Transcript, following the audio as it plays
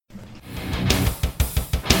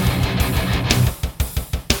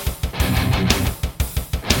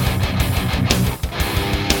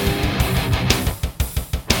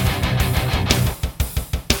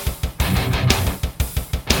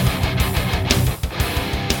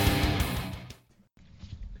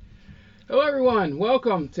everyone.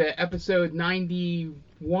 Welcome to episode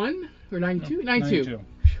 91 or 92? 92.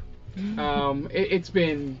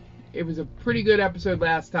 It was a pretty good episode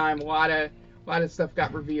last time. A lot of stuff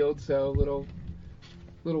got revealed, so a little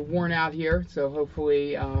worn out here. So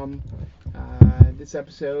hopefully this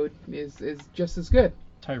episode is just as good.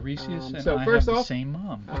 Tiresias and so I first have off, the same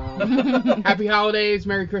mom. Happy holidays,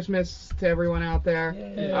 Merry Christmas to everyone out there.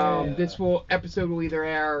 Yeah. This episode will either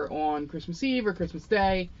air on Christmas Eve or Christmas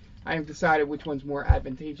Day. I have decided which one's more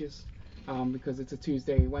advantageous because it's a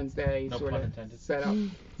Tuesday, Wednesday sort of setup.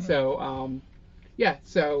 So,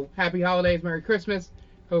 so happy holidays, Merry Christmas.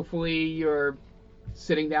 Hopefully you're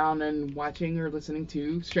sitting down and watching or listening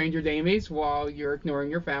to Stranger Damies while you're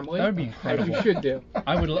ignoring your family. That would be incredible. As you should do.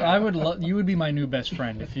 You would be my new best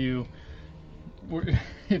friend if you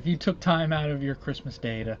took time out of your Christmas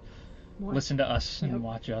day to listen to us and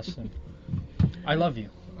watch us. And I love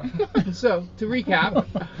you. So to recap,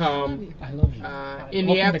 I love you. In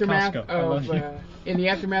the aftermath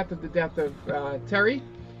of the death of Terry,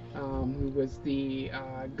 who was the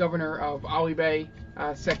governor of Ollie Bay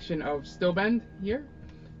section of Stillbend here,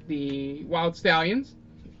 the Wild Stallions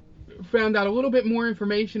found out a little bit more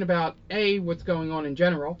information about A, what's going on in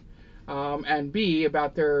general, and B,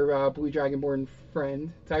 about their Blue Dragonborn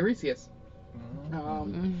friend Tiresias.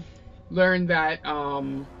 Learned that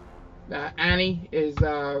Annie is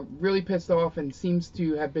really pissed off and seems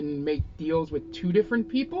to have been make deals with two different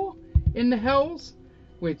people in the Hells,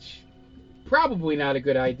 which probably not a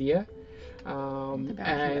good idea.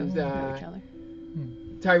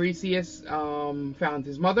 Tiresias found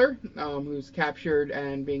his mother, who's captured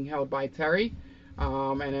and being held by Terry,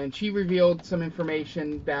 and then she revealed some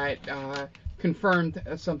information that confirmed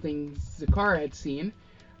something Zakara had seen.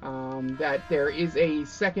 That there is a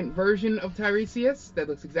second version of Tiresias that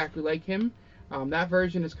looks exactly like him. That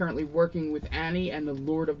version is currently working with Annie and the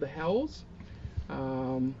Lord of the Hells.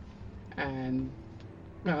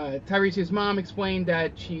 Tiresias' mom explained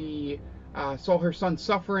that she saw her son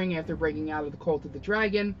suffering after breaking out of the cult of the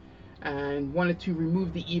dragon and wanted to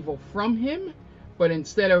remove the evil from him, but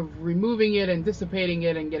instead of removing it and dissipating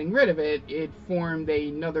it and getting rid of it, it formed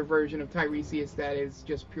another version of Tiresias that is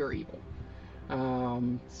just pure evil.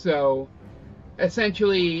 So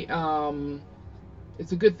essentially,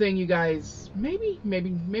 it's a good thing you guys, maybe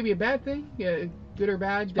a bad thing, good or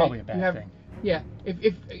bad. It's probably a bad thing. Yeah,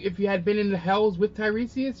 if you had been in the Hells with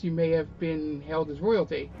Tiresias, you may have been hailed as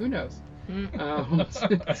royalty. Who knows?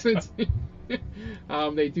 Since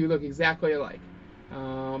they do look exactly alike.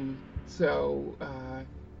 So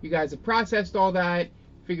you guys have processed all that,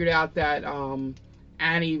 figured out that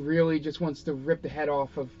Annie really just wants to rip the head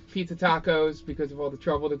off of Pizza Tacos because of all the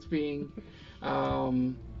trouble that's being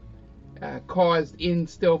caused in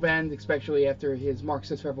Stillbend, especially after his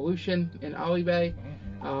Marxist revolution in Ollie Bay.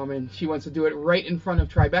 And she wants to do it right in front of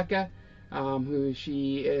Tribeca, who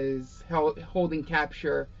she is holding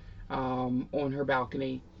capture on her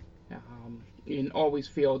balcony in Always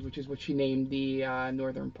Field, which is what she named the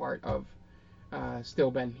northern part of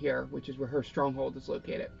Stillbend here, which is where her stronghold is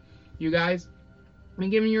located. You guys, I've been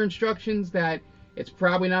giving your instructions that it's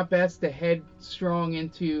probably not best to head strong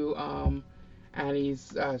into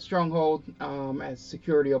Annie's stronghold, as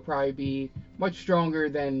security will probably be much stronger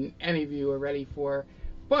than any of you are ready for.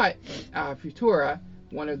 But Futura,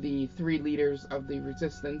 one of the three leaders of the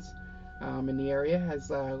resistance in the area, has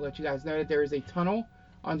let you guys know that there is a tunnel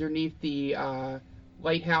underneath the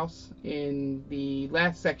lighthouse in the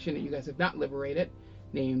last section that you guys have not liberated,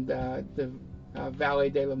 named the Valle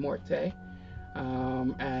de la Morte.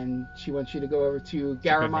 And she wants you to go over to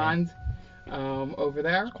Garamond over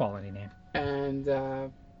there. It's a quality name. And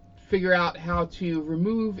figure out how to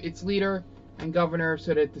remove its leader and governor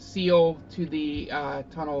so that the seal to the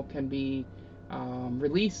tunnel can be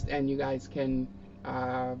released and you guys can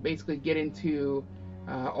basically get into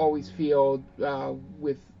Always Field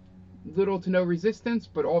with little to no resistance,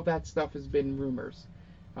 but all that stuff has been rumors.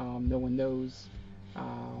 No one knows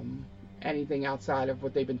anything outside of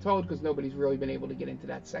what they've been told because nobody's really been able to get into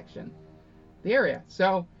that section of the area.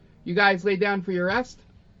 So you guys lay down for your rest.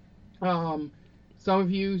 Some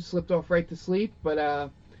of you slipped off right to sleep,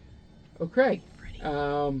 but okay.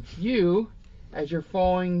 You, as you're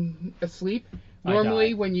falling asleep,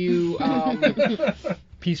 normally when you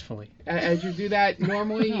peacefully, as you do that,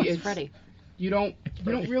 normally it's Freddy. You don't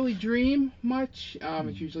really dream much.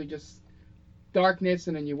 It's usually just darkness,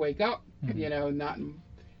 and then you wake up. Not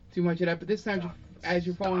too much of that. But this time, as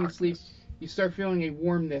you're falling asleep, you start feeling a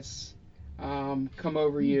warmness come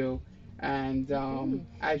over you, and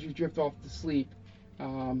as you drift off to sleep,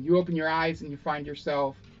 you open your eyes and you find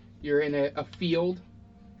yourself. You're in a field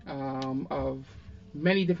of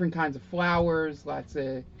many different kinds of flowers, lots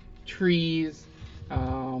of trees,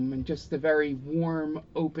 and just a very warm,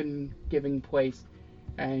 open, giving place.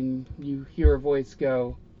 And you hear a voice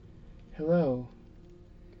go, "Hello.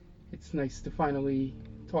 It's nice to finally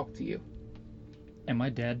talk to you." Am I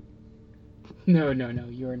dead? No,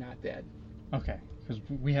 you're not dead. Okay, because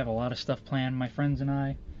we have a lot of stuff planned, my friends and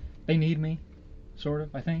I. They need me, sort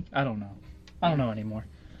of, I think. I don't know. I don't know anymore.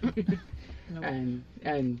 No.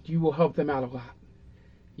 And you will help them out a lot.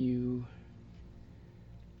 You've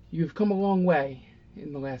come a long way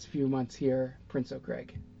in the last few months here, Prince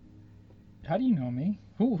O'Craig. How do you know me?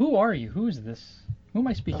 Who are you? Who is this? Who am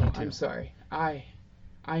I speaking to? I'm sorry. I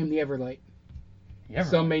am the Everlight. Everlight.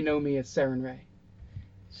 Some may know me as Saren Ray.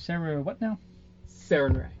 Sarah, what now?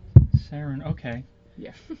 Saren Ray. Saren, okay.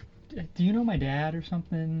 Yeah. Do you know my dad or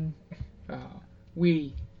something?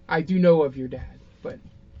 I do know of your dad, but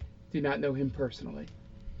do not know him personally.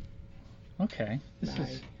 Okay.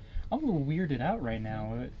 I'm a little weirded out right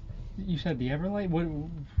now. You said the Everlight?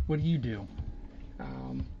 What do you do?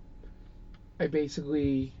 I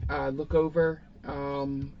basically look over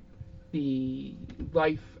the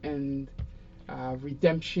life and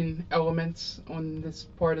redemption elements on this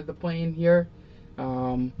part of the plane here.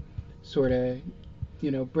 Sort of,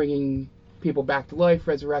 bringing people back to life,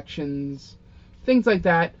 resurrections, things like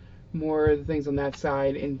that. More things on that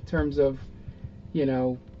side in terms of,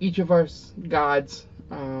 each of our gods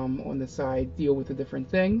on the side deal with a different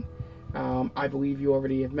thing. I believe you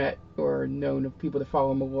already have met or known of people that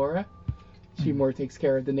follow Melora. She more takes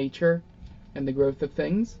care of the nature and the growth of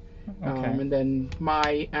things. Okay. And then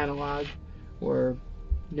my analog, or,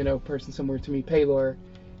 person similar to me, Paylor,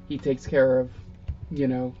 he takes care of,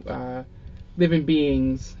 living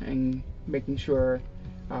beings and making sure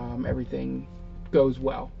everything goes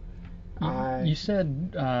well. You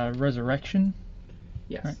said resurrection?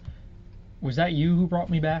 Yes. Right. Was that you who brought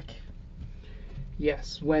me back?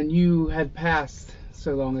 Yes. When you had passed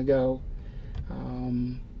so long ago,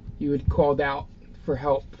 you had called out for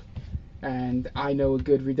help. And I know a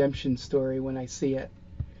good redemption story when I see it.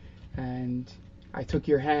 And I took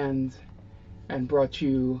your hand and brought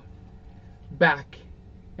you back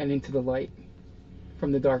and into the light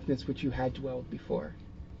from the darkness which you had dwelled before.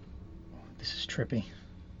 This is trippy.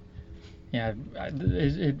 Yeah,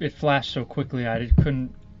 it flashed so quickly I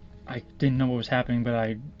didn't know what was happening, but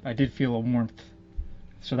I did feel a warmth.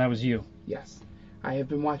 So that was you. Yes. I have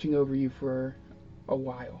been watching over you for a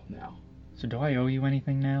while now. So do I owe you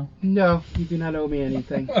anything now? No, you do not owe me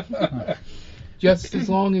anything. Just as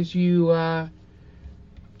long as you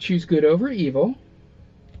choose good over evil.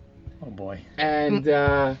 Oh boy.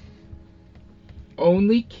 And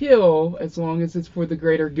only kill as long as it's for the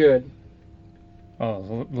greater good.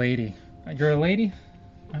 Oh, lady. You're a lady?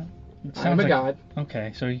 I'm a god.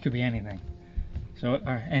 Okay, so you could be anything. So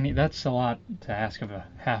that's a lot to ask of a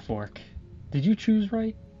half-orc. Did you choose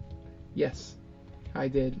right? Yes, I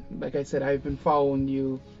did. Like I said, I've been following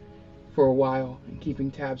you for a while and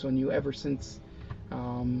keeping tabs on you ever since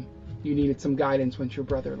you needed some guidance once your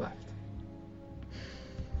brother left.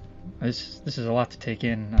 This is a lot to take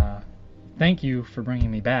in. Thank you for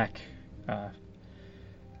bringing me back. Are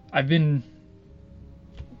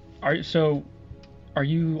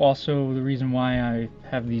you also the reason why I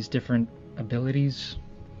have these different abilities?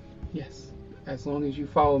 Yes. As long as you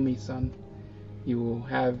follow me, son, you will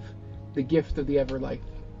have the gift of the Everlife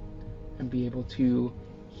and be able to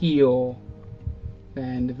heal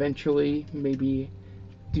and eventually maybe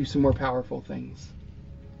do some more powerful things.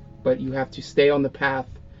 But you have to stay on the path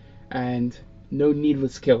and no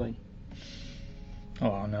needless killing.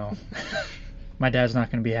 Oh no. My dad's not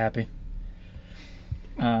going to be happy.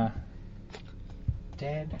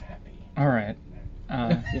 Dead happy. Alright.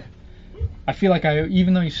 Yeah. I feel like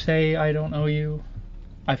even though you say I don't owe you,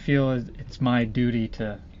 I feel it's my duty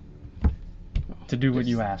to do what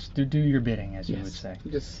you ask. To do your bidding, as you would say.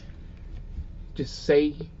 Just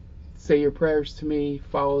say your prayers to me,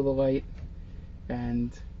 follow the light,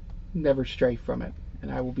 and never stray from it.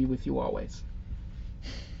 And I will be with you always.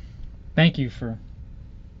 Thank you for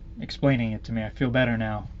explaining it to me. I feel better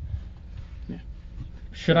now. Yeah.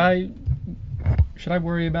 Should I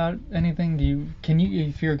worry about anything?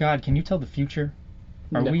 If you're a god, can you tell the future?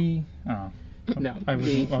 Are No. we? Oh. No. I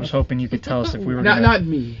was hoping you could tell us if we were. Not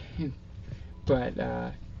me, but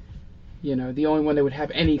the only one that would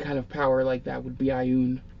have any kind of power like that would be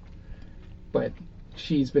Ioun. But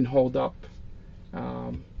she's been holed up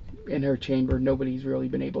in her chamber. Nobody's really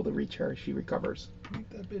been able to reach her. She recovers. Beat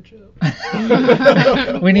that bitch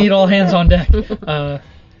up. We need all hands on deck.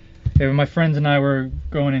 My friends and I were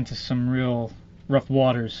going into some real rough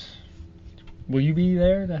waters. Will you be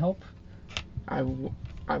there to help? I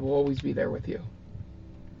will always be there with you.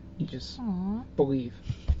 You just Aw. believe.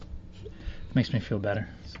 Makes me feel better.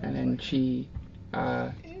 And then she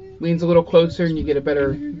leans a little closer, and you get a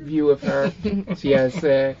better view of her. She has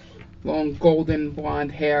long golden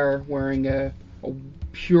blonde hair, wearing a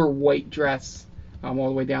pure white dress all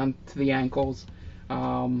the way down to the ankles.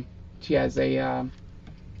 She has a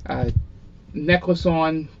necklace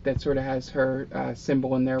on that sort of has her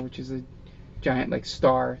symbol in there, which is a giant like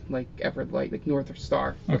star, like Everlight, like North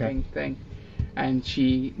Star looking thing. And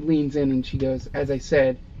she leans in and she goes, "As I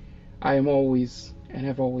said, I am always and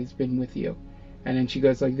have always been with you." And then she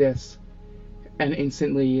goes like this, and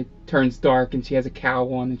instantly it turns dark, and she has a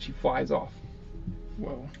cowl on, and she flies off.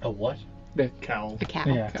 Whoa. A what? Cowl. A cow.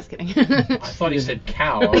 Yeah. Just kidding. I thought he said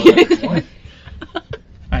cow. I was like, what?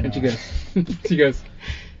 I know. And she goes, she goes,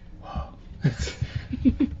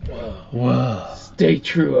 Whoa. "Stay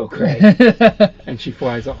true, O'Craig." And she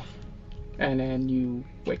flies off. And then you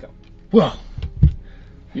wake up. Whoa.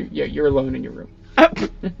 You're alone in your room.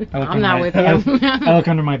 I'm not with you. I look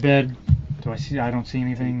under my bed. Do I see? I don't see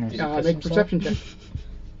anything. There's, Make a perception check.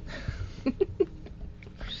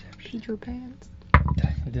 Pee your pants.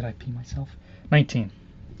 did I pee myself? 19.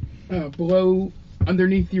 Below,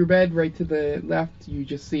 underneath your bed, right to the left, you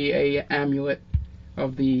just see a amulet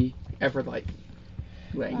of the Everlight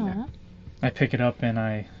laying there. Aw. I pick it up and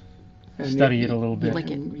I And study it a little bit. lick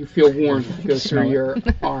it. and you feel warmth go Smell through it. your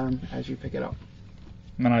arm as you pick it up.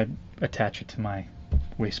 And then I attach it to my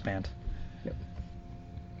waistband. Yep.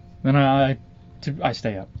 Then I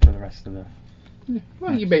stay up for the rest of the.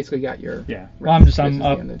 Well, you basically got your... Yeah. Well, I'm This is up. the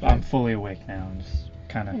end of the I'm day. fully awake now. I'm just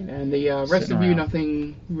kind of. And the rest Sitting of you, around.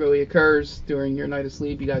 nothing really occurs during your night of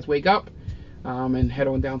sleep. You guys wake up and head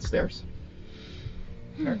on downstairs.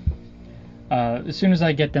 As soon as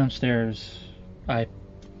I get downstairs,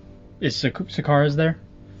 is Sakara's there?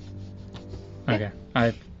 Okay.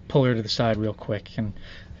 I pull her to the side real quick, and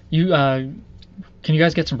you can you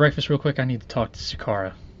guys get some breakfast real quick? I need to talk to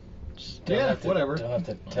Sakara. Yeah, whatever. Don't have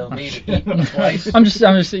to tell me to eat twice. I'm just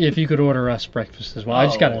if you could order us breakfast as well. I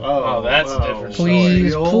just gotta. Oh, that's a different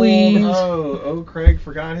Please, story. please. Oh, Craig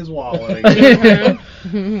forgot his wallet again.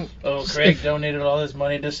 Oh, Craig donated all his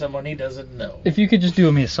money to someone he doesn't know. If you could just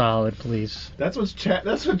do me a solid, please. That's what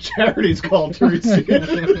charity's called, Teresa.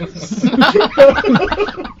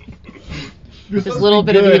 There's a little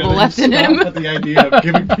bit of evil left in him. At the idea of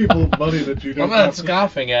giving people money that you don't I'm not have.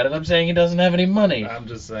 scoffing at it. I'm saying he doesn't have any money. I'm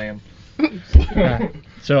just saying.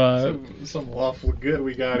 So Some lawful good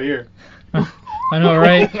we got here. I know,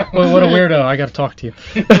 right? Well, what a weirdo! I gotta talk to you.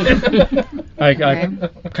 I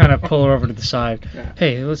kind of pull her over to the side.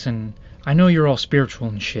 Hey, listen. I know you're all spiritual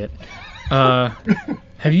and shit.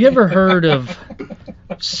 Have you ever heard of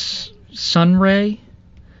Sunray?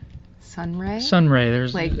 Sunray? Sunray.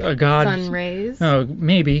 There's Like a god. sun rays? No,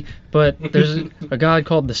 maybe, but there's a god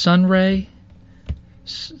called the Sunray.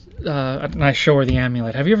 And I show her the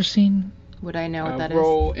amulet. Have you ever seen? Would I know what that is?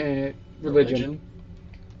 Roll in religion.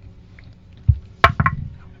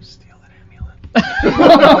 Steal that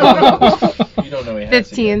amulet. You don't know he has it.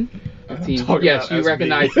 15. 15. talking Yes, about you as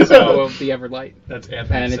recognize me. the symbol of the Everlight. That's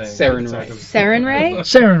Anthony And it's saying Saren Ray. Saren Ray?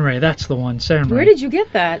 Saren Ray, that's the one. Saren Ray. Where did you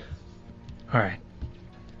get that? All right,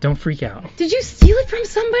 don't freak out. Did you steal it from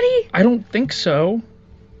somebody? I don't think so.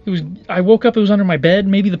 It was. I woke up. It was under my bed.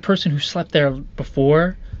 Maybe the person who slept there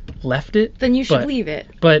before left it. Then you should But- leave it.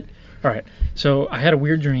 But all right. So I had a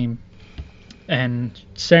weird dream, and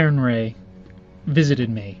Saren Ray visited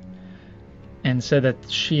me and said that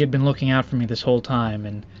she had been looking out for me this whole time,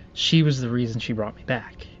 and she was the reason she brought me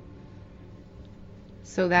back.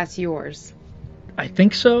 So that's yours. I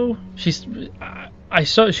think so. I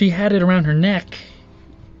saw she had it around her neck.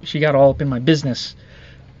 She got all up in my business.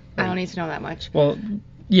 I don't need to know that much. Well,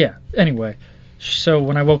 yeah. Anyway, so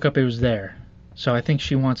when I woke up, it was there. So I think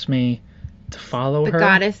she wants me to follow The her.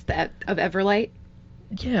 goddess of Everlight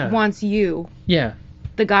Yeah. wants you, Yeah.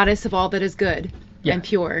 the goddess of all that is good Yeah. and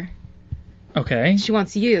pure. Okay. She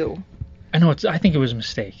wants you. I know. I think it was a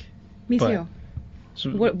mistake. Me But- too. So,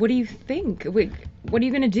 What do you think? Wait, what are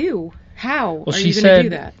you going to do? How well, are she you going to do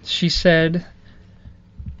said that? she said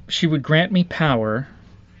she would grant me power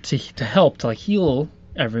to help to heal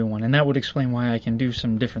everyone, and that would explain why I can do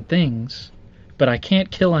some different things, but I can't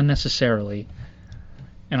kill unnecessarily,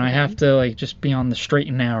 and I have to just be on the straight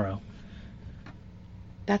and narrow.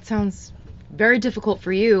 That sounds very difficult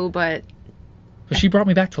for you, but But she brought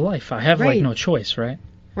me back to life. I have Right. no choice, right?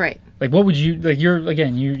 right. What would you you're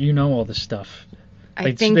again, you know all this stuff.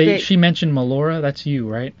 I think that she mentioned Melora, that's you,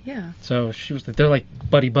 right? yeah, So she was they're like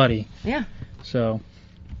buddy. yeah. So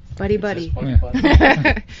Buddy, Is this buddy. buddy, Yeah.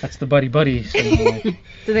 buddy? That's the buddy buddy. So, like,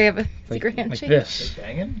 Do they have a like, secret like handshake? this. They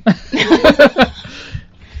banging?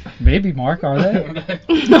 Maybe, Mark, are they?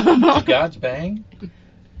 Do gods bang?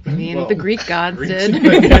 I mean, Well, the Greek gods Greeks did.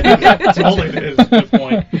 did. That's all it is. Good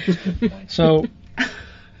point. So,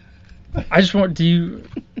 I just want, do you,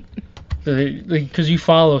 because you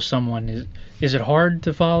follow someone, is it hard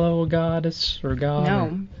to follow a goddess or god?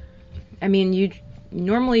 No. I mean, you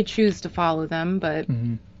normally choose to follow them, but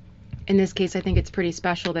Mm-hmm. in this case, I think it's pretty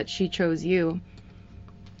special that she chose you.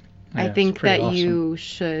 I it's think pretty that awesome. you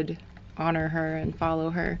should honor her and follow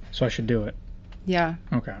her. So I should do it. Yeah.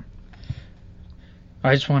 Okay.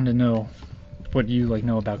 I just wanted to know what you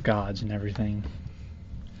know about gods and everything.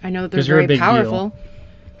 I know that they're 'Cause you're a very big deal. powerful.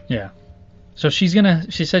 Yeah. So she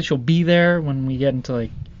said she'll be there when we get into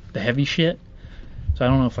the heavy shit. So I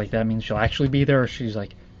don't know if that means she'll actually be there or she's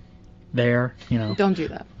there, Don't do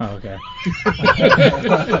that. Oh, okay.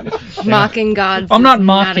 Mocking gods. I'm not is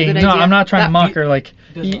mocking. a good No, idea. I'm not trying to mock her. I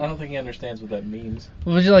don't think he understands what that means.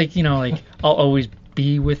 Was it I'll always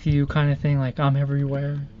be with you kind of thing? I'm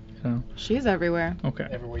everywhere. So She's everywhere. okay,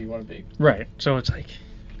 Everywhere you want to be. right. So it's all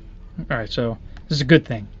right. So this is a good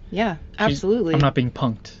thing. Yeah, She's- absolutely. I'm not being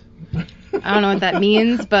punked. I don't know what that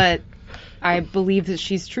means, but I believe that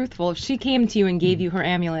she's truthful. If she came to you and gave you her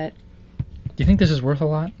amulet, Do you think this is worth a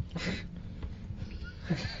lot?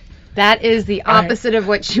 that is the opposite of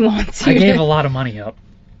what she wants you I gave to. a lot of money up.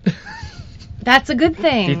 That's a good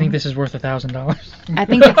thing. Do you think this is worth $1,000? I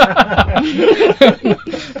think it's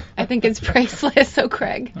I think it's priceless, so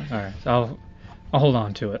Craig. All right. So I'll hold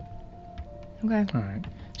on to it. Okay. All right.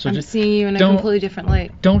 So I'm just seeing you in a don't- completely different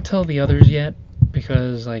light. don't tell the others yet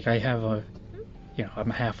because I have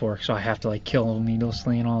I'm a half orc, so I have to kill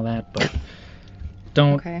needlessly and all that. But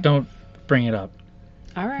don't bring it up.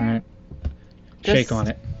 All right. All right. Just- Shake on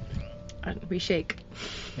it. We shake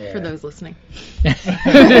Yeah. for those listening. all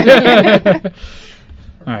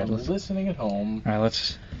right. Let's. Listening at home. All right.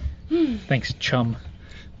 Let's. Thanks, chum.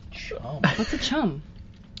 Chum. What's a chum?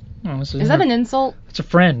 Oh, this Is that an insult? It's a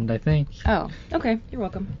friend, I think. Oh, okay. You're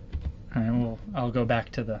welcome. All right. Well, I'll go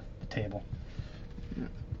back to the table.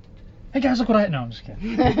 Hey guys, look what I. No, I'm just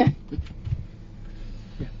kidding.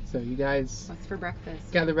 Yeah, so you guys What's for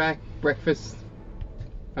breakfast? gather back, breakfast.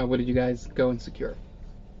 What did you guys go and secure?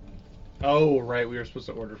 Oh, right. We were supposed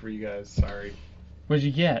to order for you guys. Sorry. What did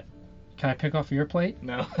you get? Can I pick off your plate?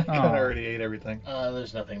 No, I Oh. already ate everything.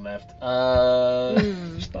 There's nothing left.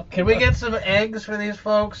 Mm. Can we get some eggs for these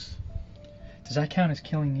folks? Does that count as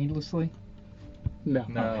killing needlessly? No.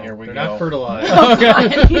 No, here we they're go. not fertilized.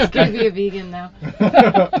 Okay. He's gonna be a vegan now.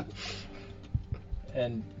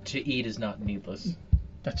 And to eat is not needless.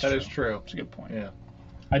 That's That is true. That's a good point. Yeah.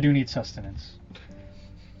 I do need sustenance.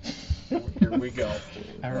 Here we go.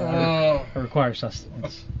 I require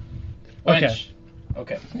sustenance. Okay. Wench.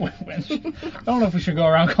 Okay. Wench. I don't know if we should go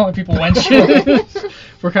around calling people wenches.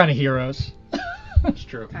 We're kind of heroes. That's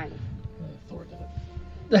true. Kind of. Thor did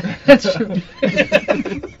it. That's true.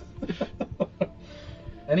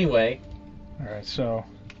 Anyway, All right, so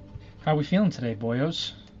how are we feeling today,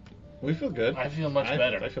 boyos? We feel good. I feel much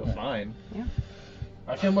better. I feel fine.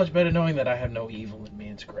 I feel much better knowing that I have no evil in me.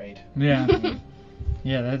 It's great. Yeah.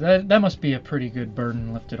 Yeah, that must be a pretty good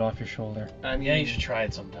burden lifted off your shoulder. I mean, Yeah, you should try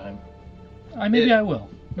it sometime. Maybe I will.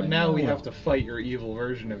 But Maybe now I we will. have to fight your evil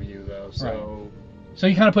version of you, though. So. So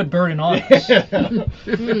you kind of put burden on us.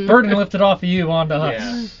 Burden lifted off of you onto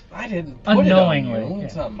us. Yeah. I didn't put Unknowingly, it on you. yeah.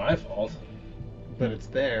 It's not my fault. But it's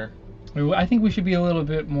there. I think we should be a little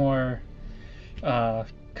bit more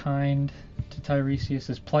kind to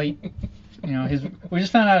Tiresias' plight. We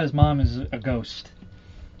just found out his mom is a ghost.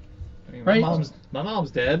 I mean, Right. My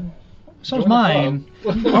mom's dead. So's Join the mine.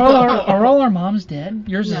 club. Are all our moms dead?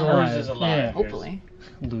 Yours is No. alive. Yours is alive. Yeah. Hopefully.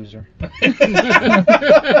 Loser.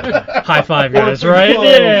 High five, guys, Orphan right? club.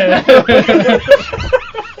 Yeah.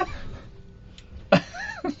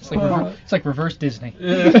 It's like reverse Disney.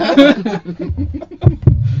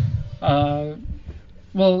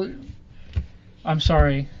 Well, I'm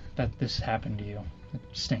sorry that this happened to you. It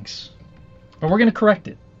stinks. But we're gonna correct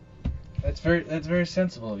it. That's very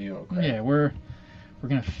sensible of you. Okay. Yeah, we're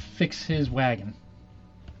gonna fix his wagon.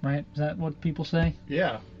 Right? Is that what people say?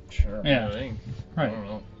 Yeah. Sure. Yeah. I think. Right. I don't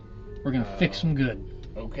know. We're gonna fix him good.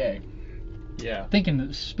 Okay. Yeah.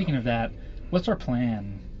 Speaking of that, what's our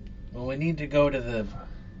plan? Well, we need to go to the.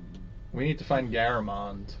 We need to find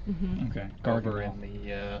Garamond Mm-hmm. Okay, over Gargoyle. in the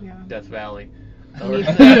Yeah. Death Valley.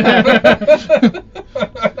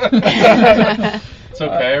 It's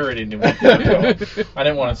okay. I already knew. What I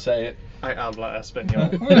didn't want to say it. I habla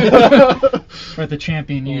español. Or the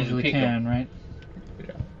champion usually Pico. can, right?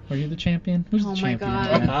 Yeah. Are you the champion? Who's Oh the my champion?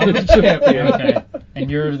 God. man? I'm the champion. Okay.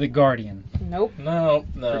 And you're the guardian, Nope. No.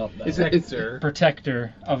 Is it- it's- Protector.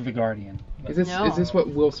 protector of the guardian. Is this No. is this what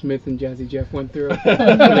Will Smith and Jazzy Jeff went through? When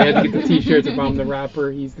they had to get the T-shirts if I'm the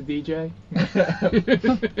rapper, he's the DJ.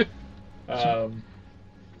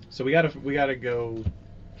 So we gotta go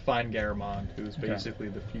find Garamond, who's Okay. basically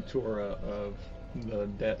the Futura of the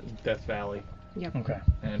Death Valley, Okay.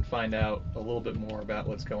 and find out a little bit more about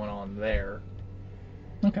what's going on there.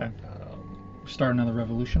 Okay. Start another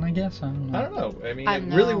revolution, I guess. I don't know. I don't know. I mean, I it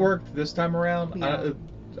really know. worked this time around. Yeah.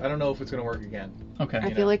 I don't know if it's gonna work again. Okay.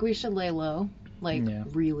 I feel like we should lay low, like Yeah.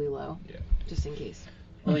 really low, Yeah. just in case.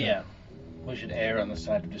 Well, yeah. We should err on the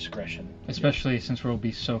side of discretion. Especially since we'll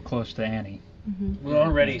be so close to Annie. We're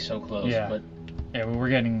already so close, Yeah. but Yeah, we're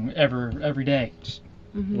getting every day just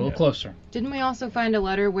a little Yeah. closer. Didn't we also find a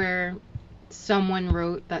letter where someone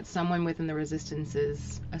wrote that someone within the resistance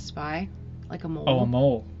is a spy, like a mole? Oh, a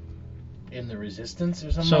mole. in the resistance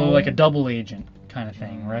or something. So like a double agent kind of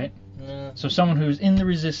thing, right? Mm, So someone who's in the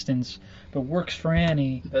resistance but works for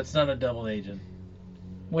Annie. that's not a double agent.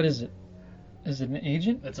 What is it? Is it an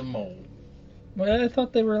agent? That's a mole. Well, I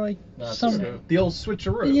thought they were like No, it's some. a- The old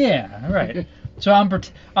switcheroo. Yeah, right. So I'm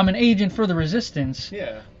an agent for the resistance,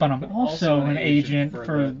 Yeah. but I'm also an agent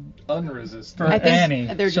for the unresistant. for I think Annie.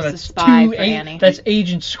 they're so just a that's spy two for a- Annie. That's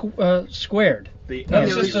agent squared. The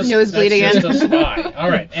That's Nose- just a, nosebleed that's again. just a spy. All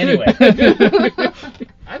right. Anyway,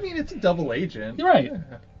 I mean, it's a double agent. Right.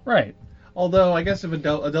 Right. Although I guess if a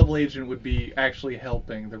double agent would be actually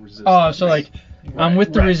helping the resistance. Oh, so like I'm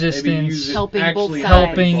with the right. Maybe resistance, use it Helping both actually sides.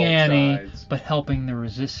 helping both Annie, sides. but helping the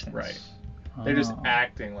resistance. Right. They're just Oh,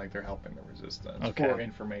 acting like they're helping the resistance Okay. for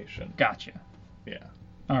information. Gotcha. Yeah.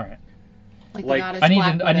 All right. Like, Like, the goddess I need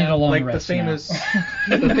Black I need a Widow. long Like the rest now. famous,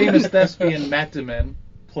 the famous thespian Matt Damon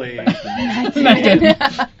played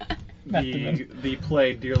the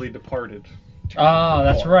play Dearly Departed. Oh,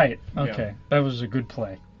 that's Before. right. Yeah. Okay, that was a good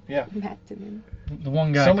play. Yeah. Matt Damon. The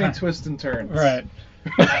one guy. So many kinda- twists and turns. Right.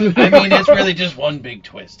 I mean, it's really just one big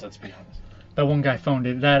twist. Let's be honest. That one guy phoned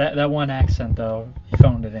it. That one accent though, he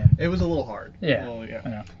phoned it in. It was a little hard. Yeah. Well, I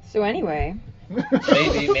know. So anyway,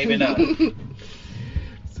 Maybe not.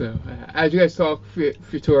 So, as you guys talk,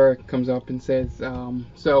 Futura comes up and says,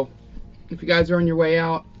 so, if you guys are on your way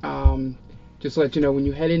out, just to let you know, when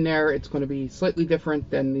you head in there, it's going to be slightly different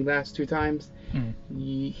than the last two times.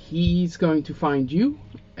 Mm. He's going to find you.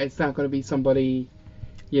 It's not going to be somebody,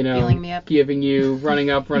 Feeling me up. giving you, running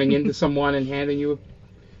into someone and handing you,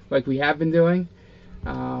 like we have been doing.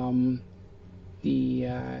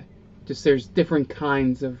 There's different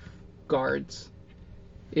kinds of guards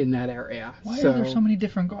in that area. Why are there so many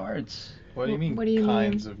different guards? What do you mean? What do you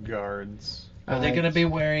kinds of guards? Are they going to be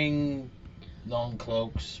wearing long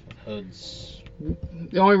cloaks, hoods?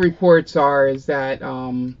 The only reports is that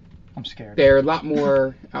I'm scared. they're a lot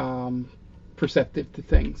more perceptive to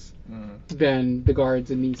things Mm. than the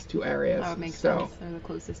guards in these two areas. that would make so, sense. They're the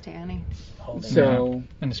closest to Annie. Holding So,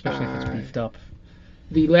 And especially if it's beefed up.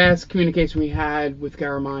 the last communication we had with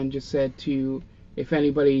Garamond just said if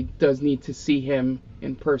anybody does need to see him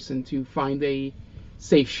in person, to find a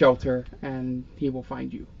safe shelter, and he will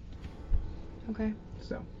find you. Okay.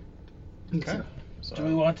 So, Okay. so- So, Do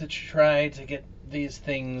we want to try to get these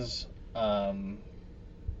things, what's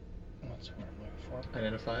the word I'm looking for?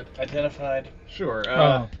 identified? Identified? Sure.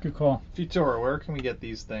 Oh, good call. Futura, where can we get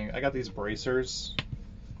these things? I got these bracers.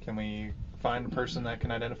 Can we find a person that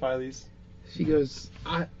can identify these? She goes,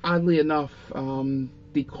 oddly enough,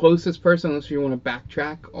 the closest person, unless you want to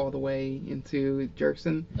backtrack all the way into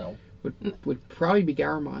Jerkson, No. would probably be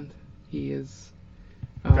Garamond. He is.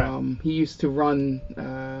 Okay. He used to run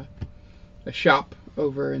a shop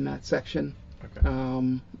over in that section,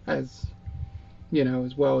 Okay. as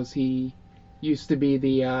well as he used to be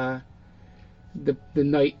the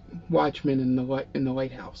night watchman in the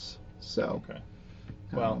lighthouse. So. Okay.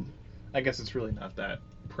 Well, um, I guess it's really not that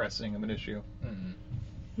pressing of an issue.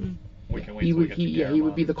 Mm-hmm. We can wait he till we would get he to he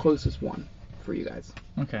would be Garamond. the closest one for you guys.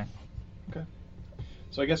 Okay.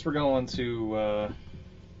 So I guess we're going to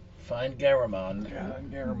Find Garamond.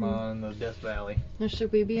 Garamond, the Death Valley. Or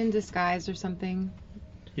should we be in disguise or something?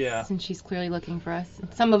 Yeah. Since she's clearly looking for us.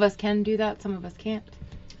 Some of us can do that, some of us can't.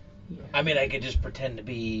 I mean, I could just pretend to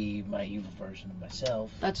be my evil version of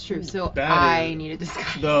myself. That's true. So That I is- need a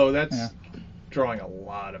disguise. Though that's Yeah. drawing a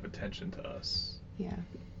lot of attention to us. Yeah,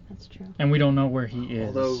 that's true. And we don't know where he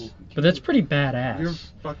is. Although but that's pretty you're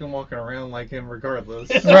badass. fucking walking around like him regardless.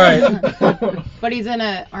 Right. But he's in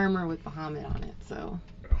a armor with Bahamut on it, so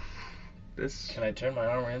This Can I turn my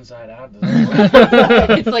armor inside out? Does that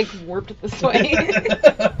it's like warped this way.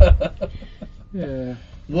 work? Yeah.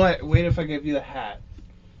 what? Wait, if I give you the hat.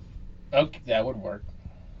 Okay, that would work.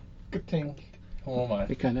 Good thing. Who am I?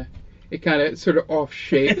 It kind of sort of off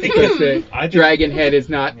shape because the dragon head is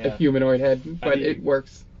not a humanoid head, but it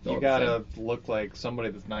works. You gotta look like somebody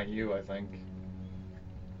that's not you, I think.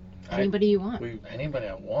 Anybody you want. Anybody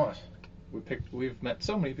I want. We've met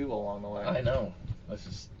so many people along the way. I know. This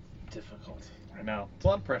is difficult. I know. It's a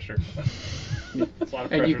lot of pressure. It's a lot of And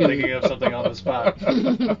pressure you can- thinking of something on the spot.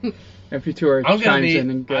 And Futura chimes in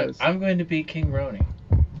and goes. I'm going to be King Roni.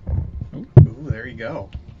 Ooh, there you go.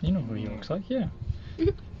 You know who he looks like, yeah.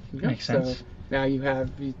 Yep, Makes so sense. now you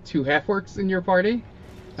have the 2 half-orcs in your party.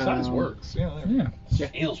 Size works. Yeah. There we go. Yeah.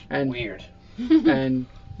 Feels And- weird. And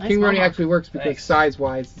Nice King Roni mama. actually works because Thanks.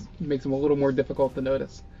 size-wise it makes him a little more difficult to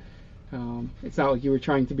notice. It's not like you were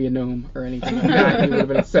trying to be a gnome or anything like that. You would have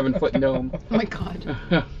been a 7-foot gnome. Oh my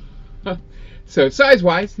god. So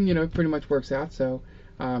size-wise, pretty much works out. So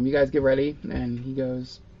you guys get ready, and he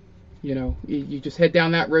goes, you just head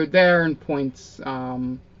down that road there and points.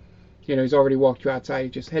 He's already walked you outside. You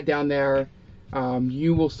just head down there.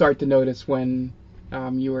 You will start to notice when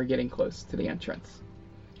you are getting close to the entrance.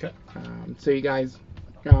 Okay. So you guys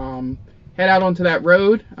head out onto that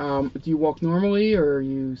road. Do you walk normally, or are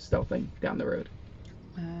you stealthing down the road?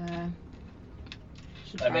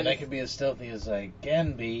 Should I mean, I probably- could be as stealthy as I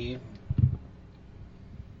can be.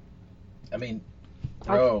 I mean,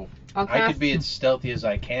 bro, I'll I cast, could be as stealthy as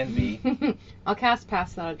I can be. I'll cast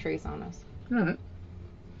Pass Without a Trace on us. All right.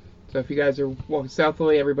 So if you guys are walking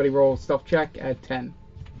stealthily, everybody roll a stealth check at 10.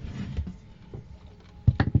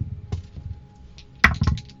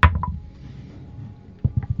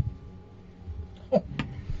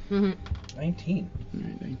 Mhm. 19. All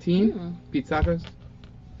right, 19. Hmm. Beat Sakos.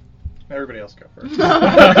 Everybody else go first.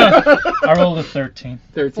 I rolled a 13.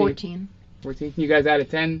 13. 14. 14. You guys added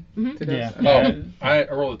 10 Mhm. to this? Yeah. Okay. Oh, I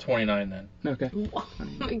rolled a 29 then. Okay. Oh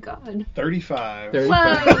my god. 35.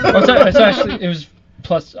 35. Well, it's actually, it was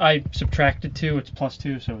plus, I subtracted 2, it's plus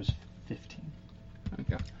 2, so it was 15.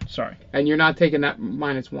 Okay. Sorry. And you're not taking that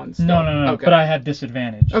 -1 still? No, Okay. but I had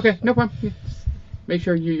disadvantage. Okay, no problem. Yeah. Just make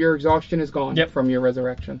sure your exhaustion is gone Yep. from your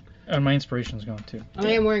resurrection. And my inspiration's gone too.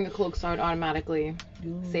 I am wearing a cloak, so I'd automatically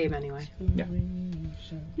save anyway.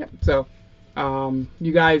 Yep. So,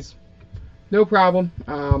 you guys, no problem.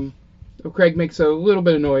 Craig makes a little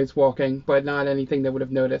bit of noise walking, but not anything that would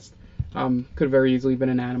have noticed. Could have very easily been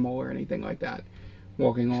an animal or anything like that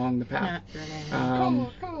walking along the path.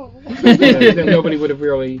 Nobody would have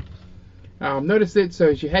really noticed it. So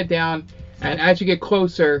as you head down, and as you get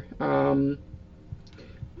closer, do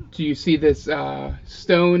you see this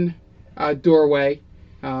stone doorway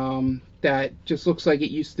that just looks like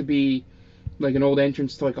it used to be like an old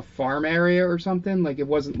entrance to like a farm area or something. Like it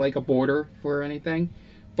wasn't like a border for anything,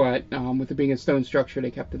 but with it being a stone structure,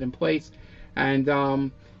 they kept it in place. And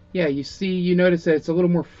you notice that it's a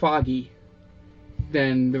little more foggy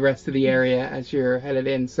than the rest of the area as you're headed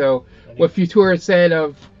in. So what Futura said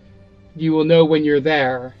of you will know when you're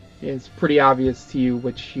there is pretty obvious to you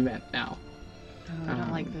what she meant now. Oh, I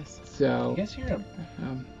don't like this. I So guess you're a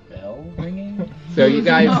um, bell ringing. you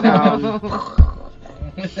guys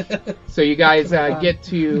get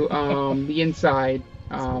to the inside,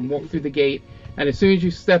 walk through the gate, and as soon as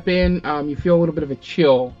you step in, you feel a little bit of a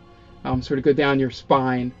chill sort of go down your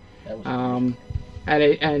spine. That was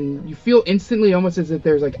And you feel instantly almost as if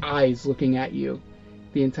there's like eyes looking at you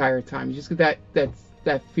the entire time. You just get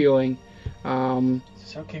that feeling. Is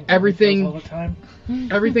this how King Kong everything- feels all the time?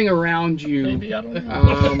 Everything around you Maybe, I don't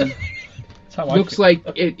know. That's how I looks feel. like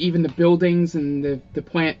it. Even the buildings and the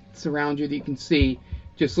plants around you that you can see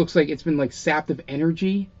just looks like it's been like sapped of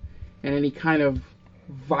energy and any kind of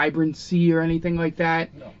vibrancy or anything like that.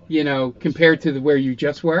 No. Compared to where you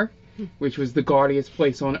just were, which was the gaudiest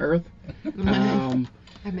place on Earth. I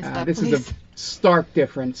missed that This place. is a stark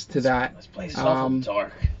difference to that. This place is awful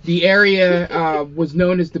dark. The area was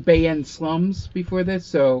known as the Bay End Slums before this,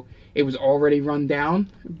 so it was already run down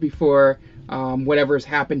before whatever has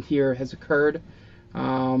happened here has occurred.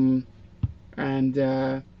 The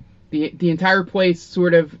entire place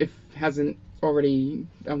sort of, if hasn't already,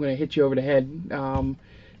 I'm going to hit you over the head,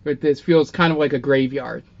 but this feels kind of like a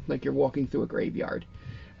graveyard, like you're walking through a graveyard.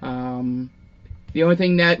 The only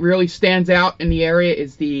thing that really stands out in the area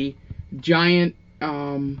is the giant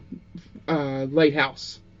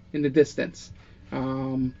lighthouse in the distance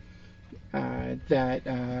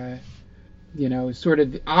that is sort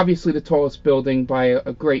of obviously the tallest building by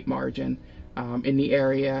a great margin in the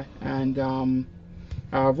area. And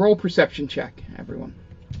roll perception check, everyone.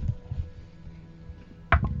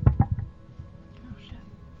 Oh, shit.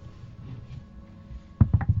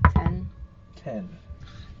 10. 10.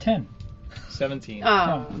 10. 17.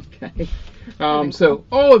 Oh. Okay. So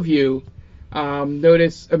all of you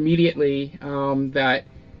notice immediately that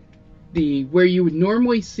where you would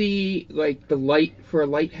normally see like the light for a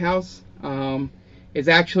lighthouse is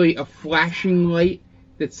actually a flashing light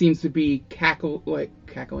that seems to be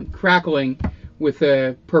crackling with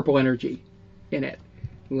a purple energy in it.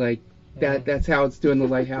 Like that's how it's doing the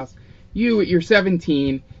lighthouse. You're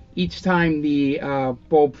 17. Each time the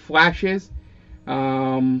bulb flashes,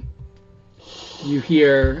 you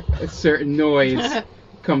hear a certain noise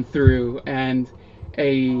come through, and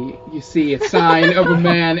you see a sign of a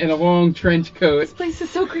man in a long trench coat This place is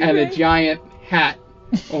so creepy. and a giant hat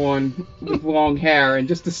on with long hair, and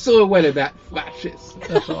just the silhouette of that flashes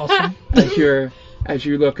That's awesome. as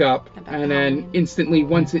you look up, and then instantly,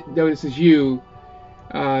 once it notices you,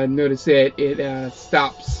 it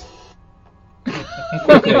stops.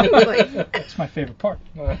 That's my favorite part.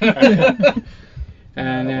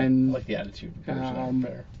 And I then like the attitude.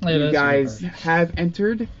 Fair. you guys have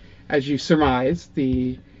entered, as you surmise,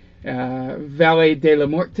 the Valle de la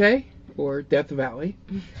Muerte, or Death Valley.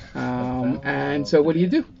 And so what do you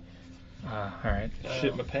do? All right.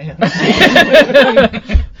 Shit my pants.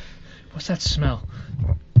 What's that smell?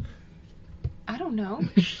 I don't know.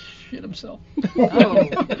 Shit himself. Oh,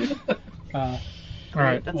 All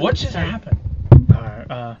right. that's What a just start. happened? All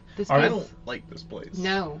right. This I place. don't like this place.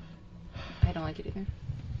 No, I don't like it either.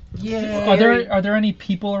 Yeah. Are there any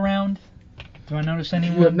people around? Do I notice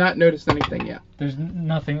anyone? You have not noticed anything yet. There's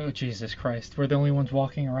nothing. Oh, Jesus Christ! We're the only ones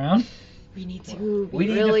walking around. We need to. We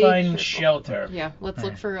need really to find careful. shelter. Yeah, let's look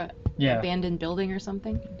Alright. for a Yeah. abandoned building or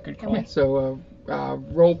something. Good call. Okay, so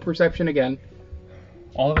roll perception again.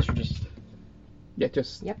 All of us are just. Yeah,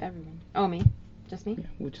 just Yep, everyone. Oh, me? Just me?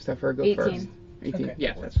 we'll just have her go 18. first. 18. Okay.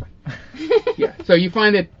 Yeah, that's fine. Yeah, so you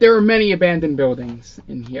find that there are many abandoned buildings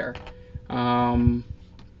in here.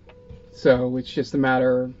 So it's just a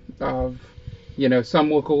matter of,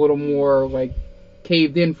 some look a little more like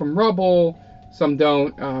caved in from rubble, some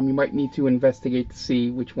don't. You might need to investigate to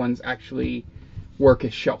see which ones actually work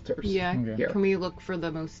as shelters. Yeah. Okay. Here. Can we look for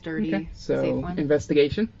the most sturdy, Okay, safe so one?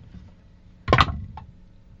 investigation.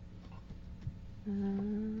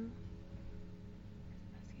 Investigation.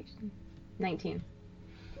 19.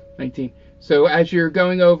 19. So as you're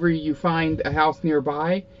going over, you find a house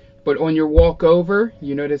nearby, but on your walk over,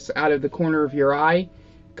 you notice out of the corner of your eye,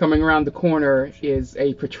 coming around the corner is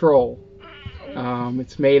a patrol.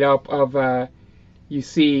 It's made up of, you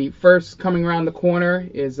see, first coming around the corner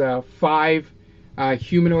is 5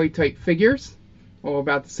 humanoid type figures, all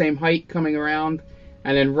about the same height coming around,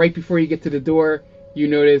 and then right before you get to the door, you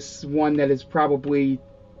notice one that is probably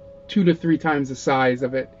 2 to 3 times the size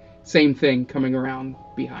of it. Same thing coming around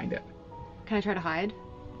behind it. Can I try to hide?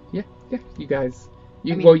 Yeah. You guys, I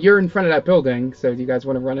mean- well, you're in front of that building, so do you guys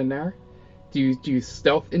want to run in there? Do you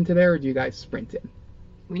stealth into there, or do you guys sprint in?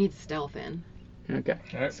 We need stealth in. Okay.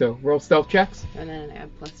 Alright. So roll stealth checks. And then add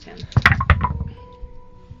plus 10.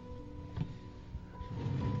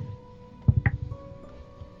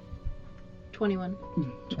 $21.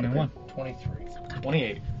 21. 23.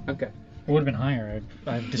 28. Okay. It would have been higher.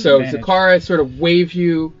 I have So disadvantage. Zakara sort of waves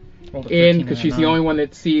you Rolled a in 13 because and she's a the 9. only one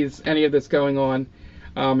that sees any of this going on.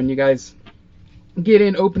 And you guys get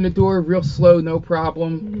in, open the door real slow, no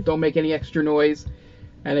problem. Don't make any extra noise.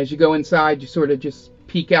 And as you go inside, you sort of just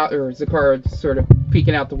peek out, or Zakara sort of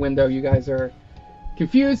peeking out the window. You guys are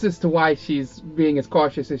confused as to why she's being as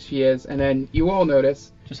cautious as she is. And then you all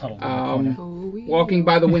notice, Just huddled in the corner. Oh, yeah. walking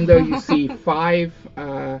by the window, you see 5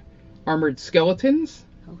 armored skeletons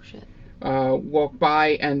Oh, shit. walk by,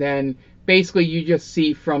 and then basically you just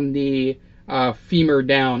see from the femur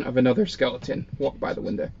down of another skeleton walk by the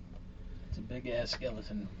window. It's a big ass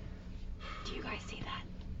skeleton. Do you guys see that?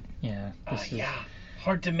 Yeah. This is, Yeah.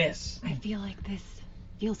 Hard to miss. I feel like this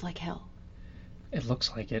feels like hell. It looks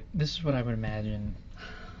like it. This is what I would imagine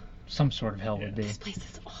some sort of hell would be. This place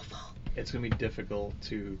is awful. It's going to be difficult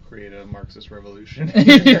to create a Marxist revolution.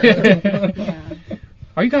 Yeah.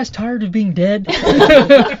 Are you guys tired of being dead?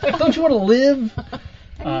 Don't you want to live?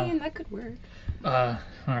 I mean, that could work. All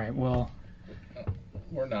right. Well,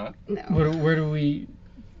 We're not. No. where do we?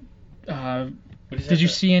 We just Did have you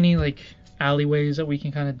to- see any like alleyways that we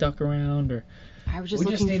can kind of duck around, or? I was just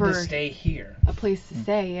We just looking need for to stay here. a place to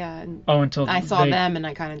stay, yeah. And Oh, until I saw they, them and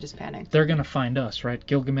I kind of just panicked. They're gonna find us, right?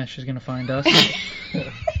 Gilgamesh is gonna find us.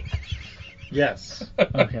 Yes,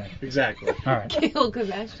 Okay. exactly. All right.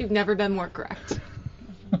 Gilgamesh, you've never been more correct.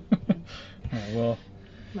 All right. Well,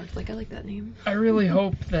 Mark's like, I like that name. I really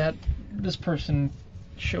hope that this person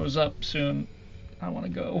shows up soon. I want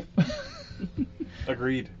to go.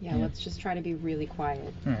 Agreed. Yeah, let's just try to be really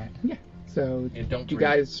quiet. All right. So, Yeah, don't do you breathe.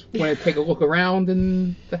 guys want to take a look around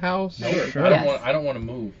in the house? No, Or- Sure. I don't want to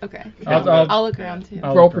move. Okay. I'll- Look around too.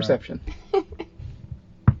 I'll Roll look around. perception.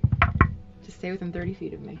 Just stay within 30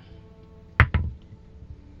 feet of me.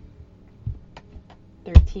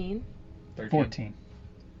 13. 14.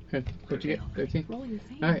 What'd you get? 13? Rolling the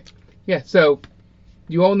same. All right. Yeah, so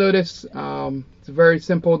you all notice it's very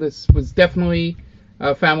simple. This was definitely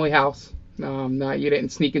a family house. You didn't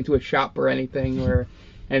sneak into a shop or anything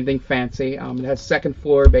fancy. It has second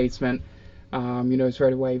floor basement. You notice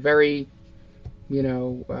right away. Very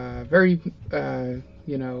low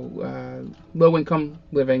income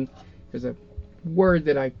living. There's a word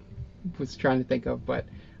that I was trying to think of, but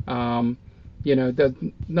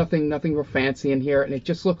nothing real fancy in here, and it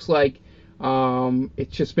just looks like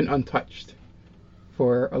it's just been untouched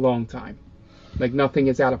for a long time. Like nothing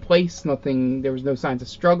is out of place. There was no signs of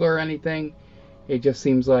struggle or anything. It just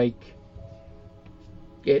seems like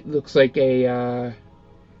it looks like a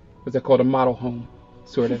what's it called, a model home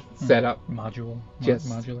sort of setup. Modular. Just-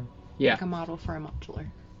 Modular. Yeah, Like a model for a modular.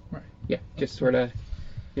 yeah, just sort of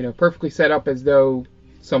perfectly set up as though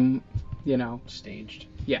some Staged.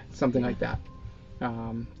 yeah, something like that.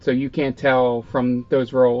 So you can't tell from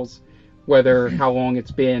those rolls whether how long it's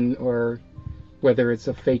been or whether it's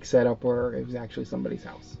a fake setup or it was actually somebody's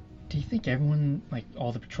house. Do you think everyone, like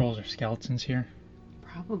all the patrols, are skeletons here?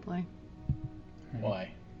 Probably.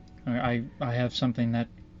 Why? I have something that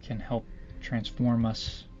can help transform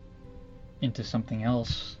us into something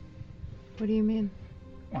else. What do you mean?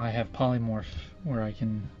 I have polymorph where I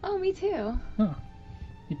can. Oh, me too.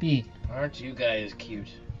 Yippee. Aren't you guys cute?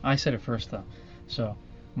 I said it first though, so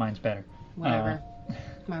mine's better. Whatever.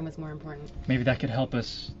 Mine was more important. Maybe that could help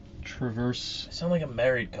us traverse. I sound like a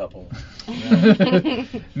married couple.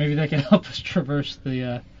 Maybe that could help us traverse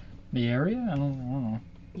the area. I don't know.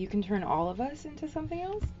 You can turn all of us into something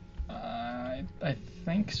else? I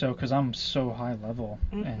think so because I'm so high level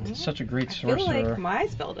and such a great I feel sorcerer. like my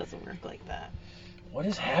spell doesn't work like that. What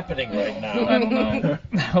is happening right I now? don't know.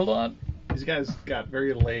 Hold on. These guys got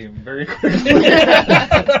very lame very quickly.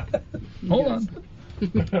 Hold on.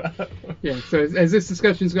 Yeah, so as this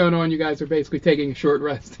discussion's going on, you guys are basically taking a short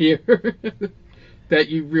rest here. That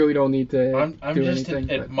you really don't need to I'm do just anything.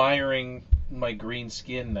 but- admiring my green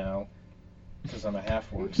skin now because I'm a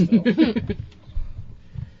half-orc still.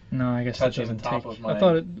 No, I guess Touching that the doesn't top take. of my I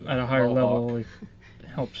thought it, at a higher mohawk. level it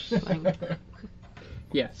helps.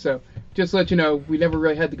 Yeah, so just to let you know, we never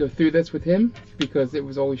really had to go through this with him because it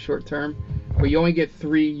was always short term. But you only get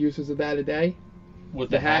 3 uses of that a day, With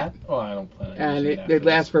The the hat? hat? Oh, I don't plan on and using it after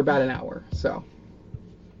lasts this. for about an hour. So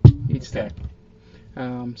each Okay. day.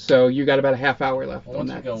 So you got about a half hour left Well, on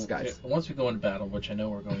once, that, we go, guys. once we go into battle, which I know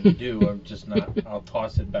we're going to do, I'm just not. I'll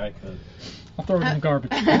toss it back to. I'll throw it in the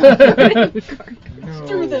garbage.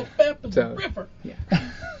 Through the map of So- the river.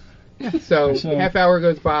 So So- half hour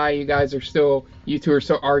goes by. You guys are still, you two are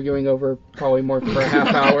still arguing over polymorph for a half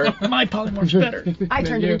hour. My polymorph's better. I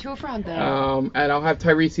than turned it you. into a frog though. And I'll have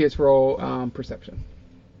Tiresias roll perception.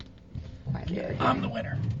 Quietly. I'm the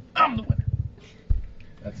winner. I'm the winner.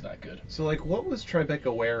 That's not good. So, like, what was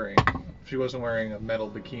Tribeca wearing? She wasn't wearing a metal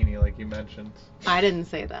bikini like you mentioned. I didn't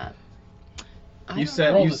say that. I You don't said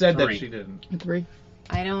know. Roll you the said that 3. she didn't. 3.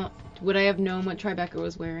 I don't. Would I have known what Tribeca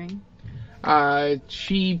was wearing?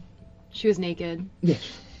 She. She was naked. Yeah.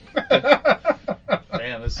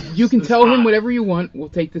 Man, this is. You can this tell him hot. whatever you want. We'll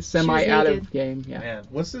take this semi out of naked. game. Yeah. Man,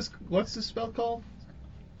 what's this spell called?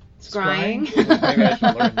 Scrying. Maybe I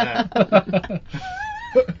should learn that.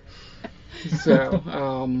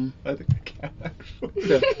 So, I think I can actually.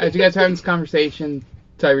 so as you guys are having this conversation,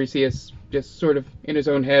 Tiresias just sort of in his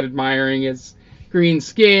own head admiring his green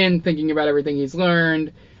skin, thinking about everything he's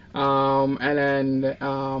learned, and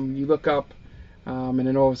then you look up, and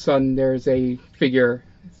then all of a sudden there's a figure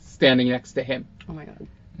standing next to him, Oh my god.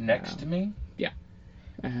 Next to me?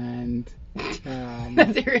 and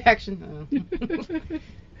That's your reaction.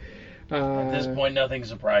 Oh. At this point, nothing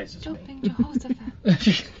surprises me. Jumping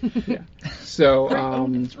Jehoshaphat. So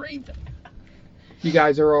It's Raven. you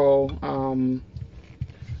guys are all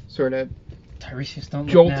sort of Tiresias, don't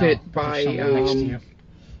look Jolted now. by, There's someone next to you.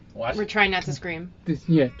 What? We're trying not to scream.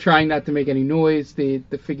 trying not to make any noise. The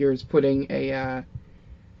figure is putting a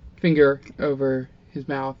finger over his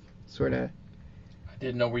mouth, sort of. I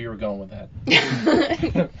didn't know where you were going with that.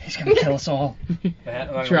 He's gonna kill us all. I'm not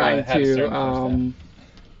gonna lie, Trying I had a to certain first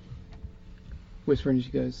whisper, and she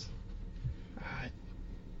goes,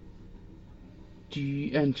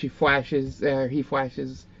 and she flashes, he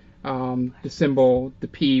flashes the symbol, the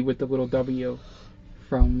P with the little W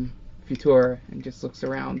from Futura, and just looks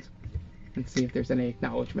around and see if there's any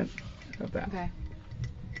acknowledgement of that. Okay.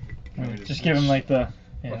 we Just give him like the,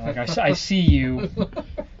 like I see you.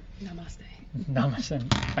 Namaste.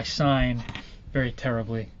 Namaste. I sign very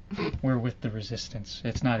terribly. We're with the resistance.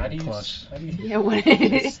 It's not even close. How do you, Yeah, what?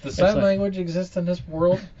 does the sign like- language exist in this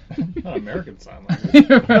world? Not American Sign Language.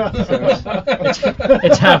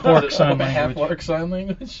 It's half-orc sign language. Half-orc sign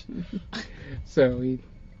language? So he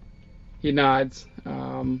nods,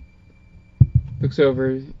 looks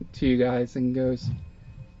over to you guys and goes,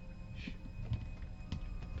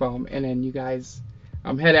 and then you guys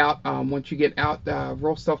head out. Once you get out,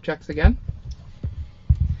 roll stealth checks again.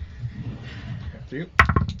 After you.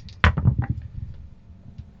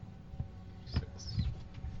 6.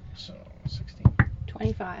 So, 16.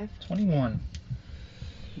 25. 21.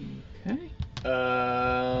 Okay.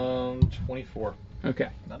 24. Okay.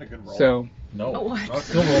 Not a good roll. So No. Oh, what? Not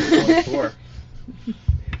still roll 24.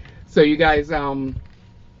 So you guys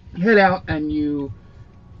head out and you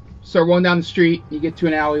start rolling down the street. You get to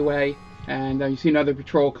an alleyway and you see another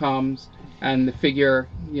patrol comes and the figure,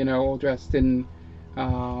 all dressed in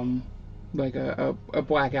like a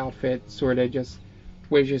black outfit, sort of just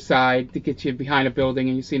waves you aside to get you behind a building,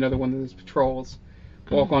 and you see another one of those patrols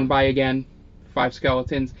walk on by again. 5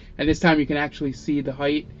 skeletons, and this time you can actually see the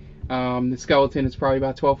height. The skeleton is probably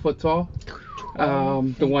about 12 foot tall.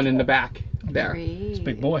 The one in the back there. It's a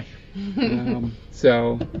big boy.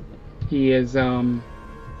 So he is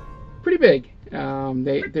pretty big.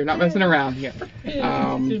 They're not messing around here.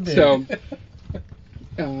 So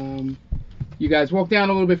you guys walk down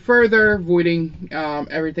a little bit further, avoiding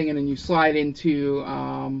everything, and then you slide into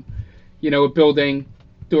a building.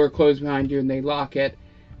 Door closed behind you, and they lock it.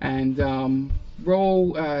 And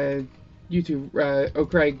roll you two,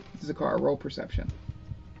 Craig, Zakar, roll perception.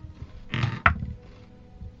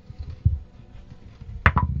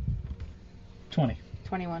 20.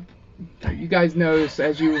 21. You guys notice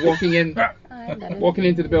as you're walking into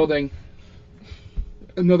the building,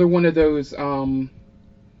 another one of those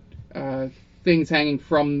things hanging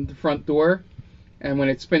from the front door, and when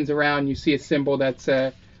it spins around, you see a symbol that's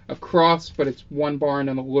a cross, but it's one bar and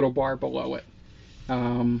then a little bar below it.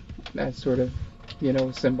 That's sort of,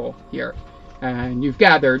 a symbol here, and you've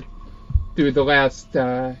gathered through the last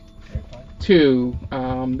 2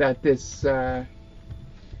 that this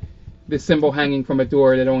symbol hanging from a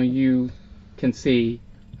door that only you can see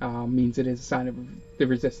means it is a sign of the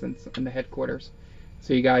resistance and the headquarters.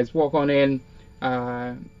 So you guys walk on in,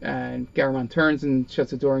 and Garamond turns and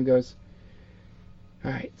shuts the door and goes,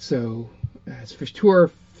 "All right, so as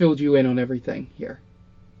Tour filled you in on everything here."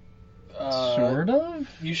 Sort of?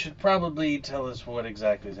 You should probably tell us what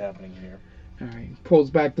exactly is happening here. All right,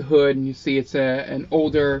 pulls back the hood and you see it's an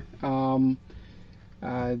older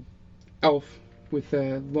elf with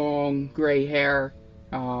long gray hair,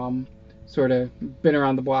 sort of been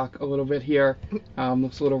around the block a little bit here,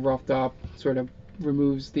 looks a little roughed up, sort of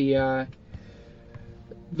removes the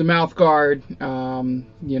mouth guard,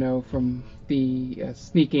 from the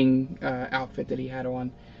sneaking outfit that he had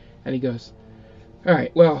on, and he goes, "All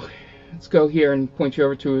right, well, let's go here," and point you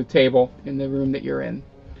over to a table in the room that you're in.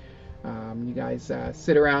 You guys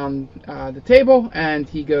sit around the table, and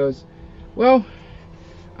he goes, "Well,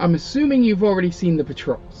 I'm assuming you've already seen the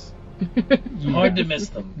patrols." Hard to miss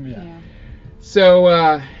them. Yeah.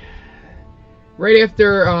 So, right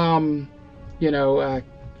after,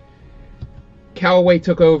 Callaway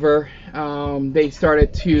took over, they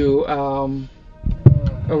started to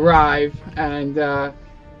arrive, and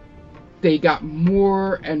they got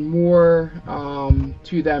more and more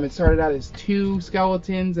to them. It started out as 2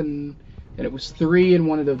 skeletons, and then it was 3 in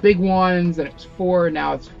one of the big ones, and it was 4, and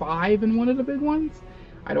now it's 5 in one of the big ones.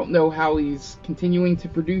 I don't know how he's continuing to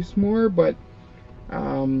produce more, but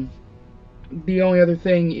the only other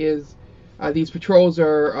thing is these patrols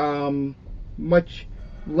are much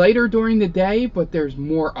lighter during the day, but there's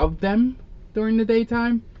more of them during the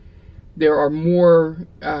daytime. There are more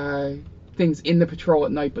things in the patrol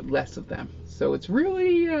at night, but less of them. So it's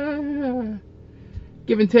really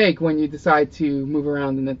give and take when you decide to move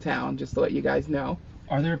around in the town, just to let you guys know.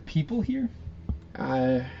 Are there people here?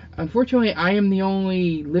 Unfortunately, I am the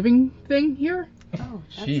only living thing here. Oh,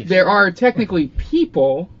 that's Jeez. There are technically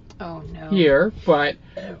people Oh, no. here, but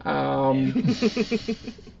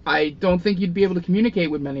I don't think you'd be able to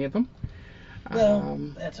communicate with many of them. Well,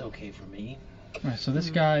 that's okay for me. Right, so this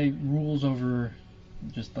guy rules over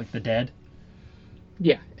just like the dead?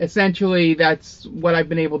 Yeah, essentially that's what I've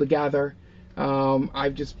been able to gather.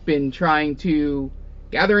 I've just been trying to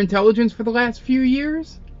gather intelligence for the last few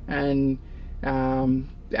years, and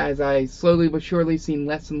as I slowly but surely seen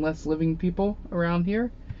less and less living people around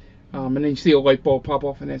here. And then you see a light bulb pop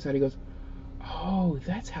off on his head. He goes, "Oh,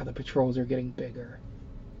 that's how the patrols are getting bigger."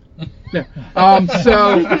 No.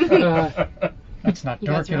 So That's not You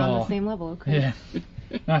dark guys are at on all. the same level. Okay. Yeah.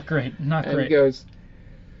 Not great. Not and he great. goes,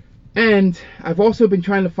 and I've also been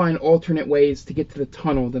trying to find alternate ways to get to the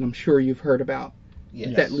tunnel that I'm sure you've heard about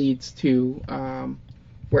Yes. that leads to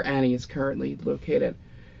where Annie is currently located.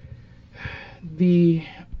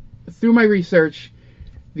 Through my research,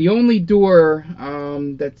 the only door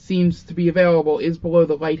that seems to be available is below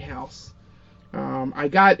the lighthouse. I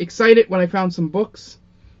got excited when I found some books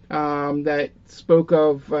that spoke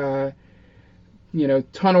of,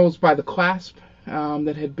 tunnels by the Clasp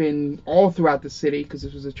that had been all throughout the city because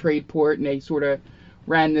this was a trade port and they sort of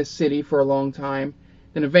ran this city for a long time.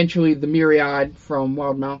 Then eventually the Myriad from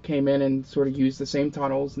Wildmount came in and sort of used the same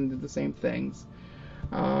tunnels and did the same things.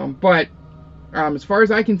 But as far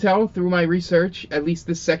as I can tell through my research, at least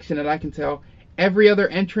this section that I can tell, every other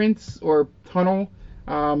entrance or tunnel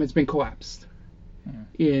has been collapsed,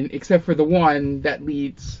 except for the one that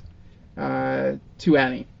leads to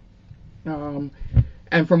Annie.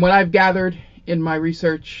 And from what I've gathered in my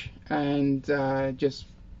research and just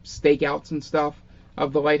stakeouts and stuff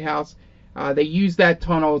of the lighthouse, they use that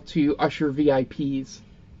tunnel to usher VIPs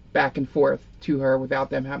back and forth to her without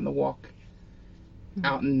them having to walk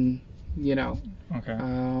out in, Okay.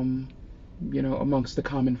 amongst the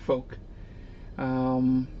common folk.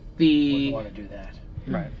 Wouldn't The want to do that.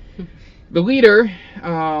 Right. the leader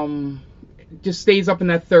just stays up in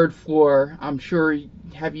that third floor. I'm sure.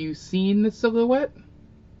 Have you seen the silhouette?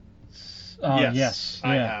 Yes.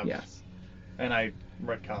 I Yeah. have. Yes. And I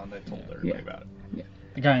retconned. I told everybody about it.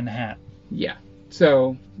 The guy in the hat. Yeah.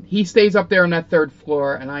 So he stays up there on that third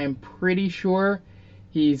floor, and I am pretty sure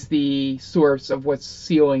he's the source of what's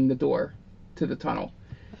sealing the door to the tunnel.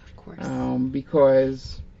 Of course.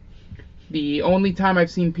 Because the only time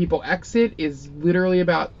I've seen people exit is literally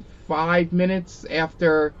about 5 minutes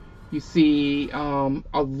after you see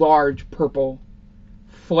a large purple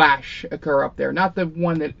flash occur up there. Not the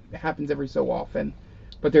one that happens every so often,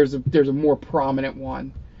 but there's a more prominent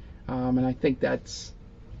one, and I think that's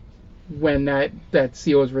when that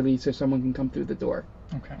seal is released, so someone can come through the door.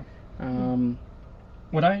 Okay. Would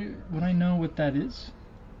Would I know what that is?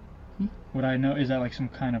 Would I know? Is that like some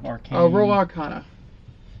kind of arcane? roll Arcana.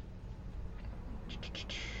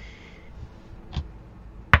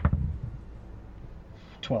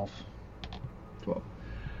 12.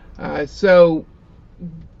 12. So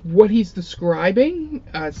what he's describing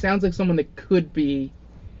sounds like someone that could be,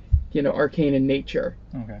 arcane in nature.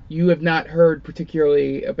 Okay. You have not heard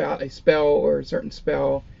particularly about a spell or a certain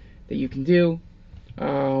spell that you can do,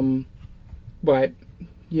 but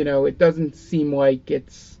it doesn't seem like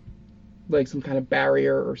it's like some kind of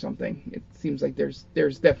barrier or something. It seems like there's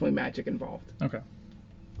definitely magic involved. Okay.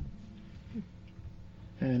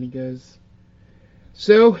 And he goes,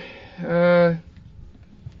 so, I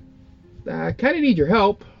kind of need your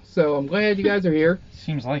help, so I'm glad you guys are here.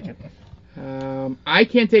 Seems like it. I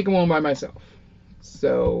can't take them on by myself.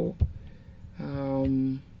 So,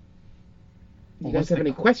 you Well, guys what's have the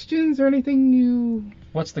any questions or anything you...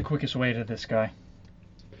 What's the quickest way to this guy?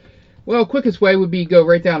 Well, quickest way would be go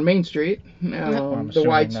right down Main Street, I'm the assuming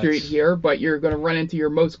wide that's- street here, but you're going to run into your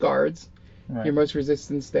most guards, Right. your most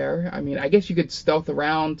resistance there. I mean, I guess you could stealth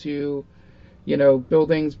around to,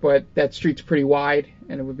 buildings, but that street's pretty wide,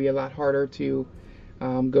 and it would be a lot harder to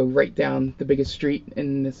go right down the biggest street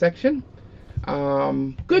in this section.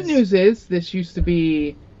 Good news is this used to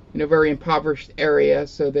be, very impoverished area,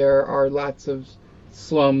 so there are lots of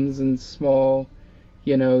slums and small,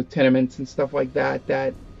 tenements and stuff like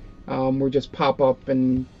that were just pop up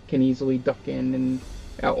and can easily duck in and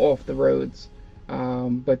out off the roads.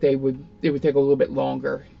 But it would take a little bit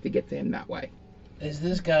longer to get to him that way. Is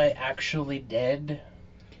this guy actually dead?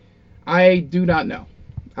 I do not know.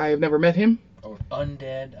 I have never met him. Or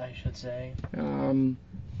undead, I should say.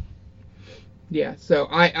 Yeah, so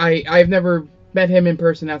I've never met him in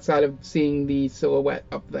person outside of seeing the silhouette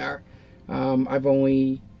up there. I've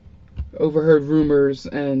only overheard rumors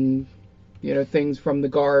and, things from the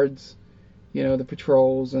guards, the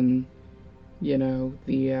patrols and,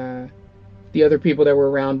 the other people that were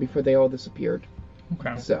around before they all disappeared.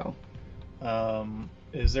 Okay. So,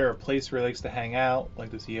 Is there a place where he likes to hang out?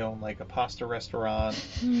 Like, does he own like a pasta restaurant?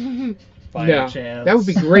 By no, any chance? that would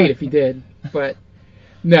be great if he did, but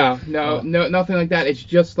no, nothing like that. It's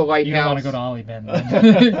just the lighthouse. You don't want to go to Ollie Ben,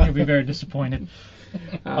 then. You'll be very disappointed.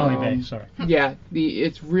 Ollie Bay, sorry. Yeah,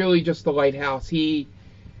 it's really just the lighthouse. He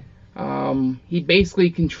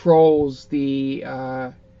basically controls the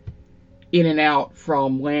in and out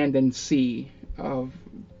from land and sea of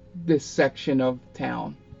this section of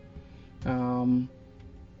town.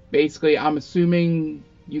 Basically, I'm assuming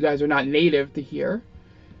you guys are not native to here.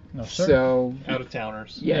 No, sir. So Out of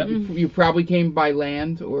towners. yeah, Yep. you probably came by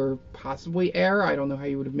land or possibly air. I don't know how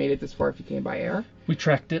you would have made it this far if you came by air. We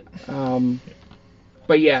tracked it.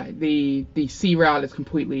 But yeah, the sea route is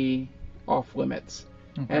completely off limits.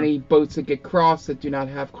 Okay. Any boats that get crossed that do not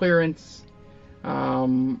have clearance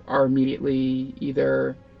are immediately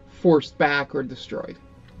either forced back or destroyed.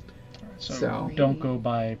 So don't go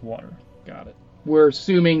by water. Got it. we're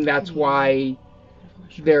assuming that's why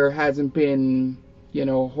there hasn't been, a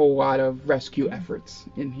whole lot of rescue efforts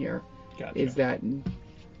in here. Gotcha. Is that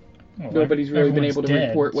Well, nobody's really been everyone's able to dead,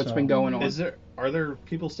 report what's so- been going on. Are there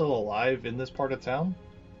people still alive in this part of town?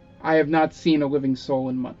 I have not seen a living soul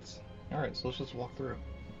in months. All right, so let's just walk through.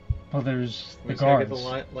 Well, there's We the just gotta guards.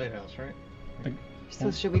 get the lighthouse, right? So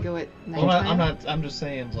should we go at Well, nighttime? I'm just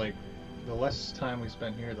saying, like, the less time we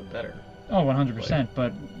spend here, the better. Oh, 100%.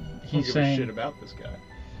 But I don't he's give saying a shit about this guy.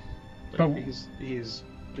 But- Like,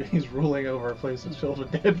 he's ruling over a place that's filled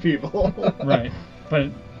with dead people. right.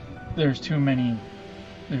 But there's too many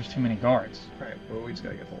guards. Right, well, we just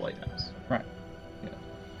gotta get the lighthouse. Right.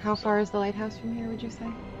 How far is the lighthouse from here, would you say?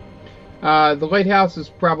 The lighthouse is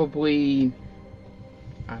probably,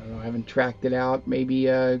 I don't know, I haven't tracked it out, maybe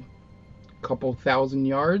a couple thousand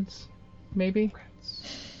yards, maybe?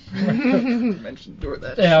 Mentioned door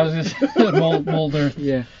that. Yeah, I was just mold earth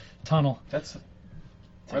Yeah. tunnel. That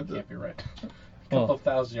can't be right. A Well- couple of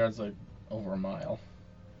thousand yards, like over a mile.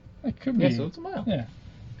 It could be. Yeah, so it's a mile. Yeah.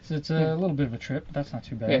 So it's a little bit of a trip, but that's not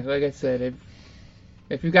too bad. Yeah, like I said,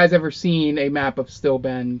 if you guys ever seen a map of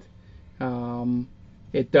Stillbend,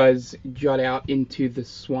 it does jut out into the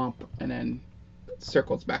swamp and then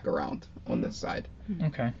circles back around on this side.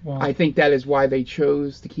 Okay. Well, I think that is why they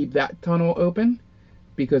chose to keep that tunnel open,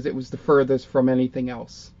 because it was the furthest from anything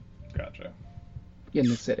else Gotcha. in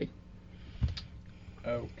the city.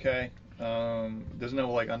 Okay. There's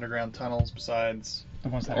no, like, underground tunnels besides... the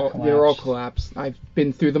ones that are They're all collapsed. collapsed. I've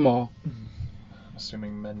been through them all. I'm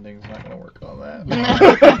assuming mending's not gonna work on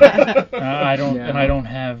that. I don't, Yeah. and I don't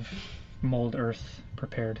have mold earth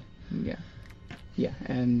prepared. Yeah,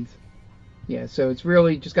 and so it's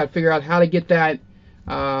really just got to figure out how to get that,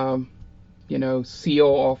 seal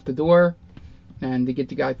off the door, and to get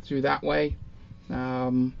the guy through that way.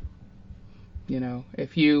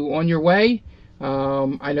 If you on your way,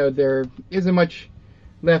 I know there isn't much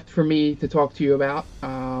left for me to talk to you about.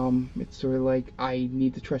 It's sort of like I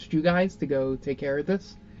need to trust you guys to go take care of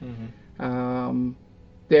this. Mm-hmm.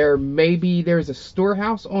 There's a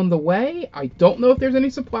storehouse on the way. I don't know if there's any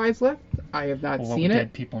supplies left. I have not Well, what seen would it.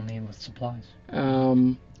 dead people need with supplies?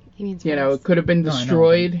 He means It could have been No, I know.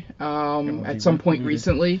 destroyed will be at some point looted.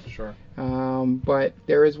 recently. Sure. But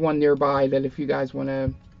there is one nearby that if you guys want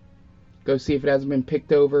to go see if it hasn't been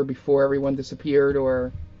picked over before everyone disappeared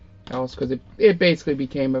or else, because it basically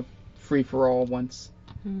became a free-for-all once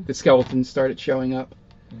the skeletons started showing up.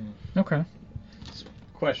 Okay.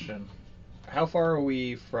 Question. How far are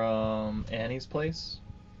we from Annie's place?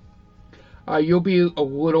 You'll be a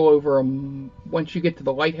little over once you get to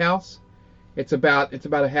the lighthouse. It's about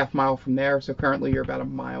a half mile from there. So currently you're about a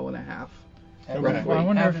mile and a half. Have Roughly. them- Well, I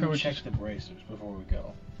wonder have if them it was check just- the bracers before we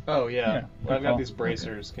go. Oh, yeah. Yeah, Well, good I've got call. these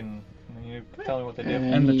bracers. Can you tell me what they do?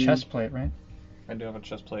 And- And the chest plate, right? I do have a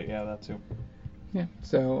chest plate. Yeah, that too. Yeah.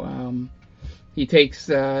 So he takes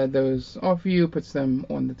those off you, puts them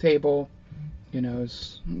on the table.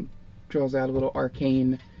 Draws out a little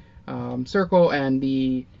arcane circle, and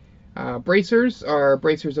the bracers are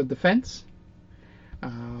bracers of defense.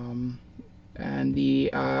 And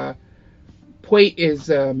the plate is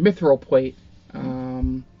a mithril plate.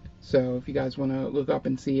 So if you guys want to look up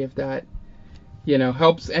and see if that,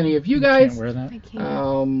 helps any of you guys. Can't wear that. I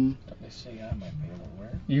can't. They say I might be able to wear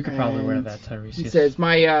it. You could probably wear And that, Tiresias. He says,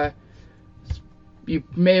 you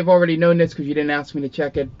may have already known this because you didn't ask me to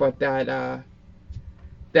check it, but that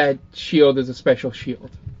shield is a special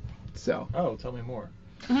shield. So, Oh, tell me more.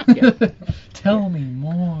 yeah. Tell me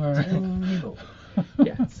more.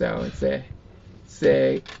 Yeah, so it's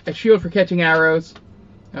a shield for catching arrows.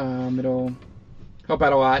 It'll help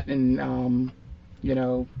out a lot, and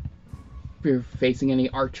if you're facing any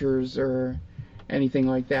archers or anything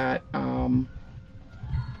like that.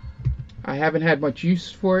 I haven't had much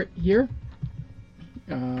use for it here,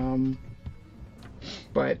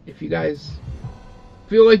 but if you guys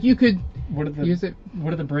feel like you could What do the use it,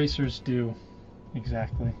 What do the bracers do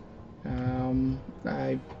exactly?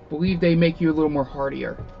 I believe they make you a little more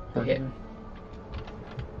hardier to hit.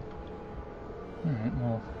 All right.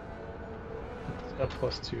 Well, It's up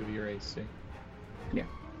 +2 to your AC.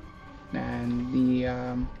 And the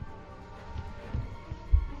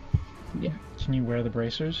can you wear the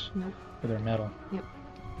bracers? Nope. Or they're metal? Yep.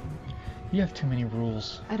 You have too many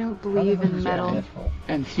rules. I don't believe in metal. Mithril?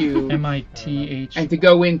 And to MITH. and to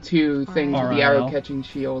go into things with the RIL. arrow catching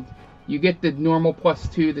shield, you get the normal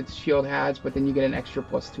 +2 that the shield has, but then you get an extra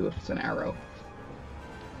 +2 if it's an arrow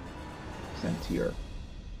sent to your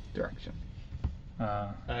direction. You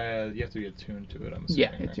have to be attuned to it, I'm assuming.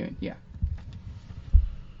 Yeah, right? it's doing, yeah.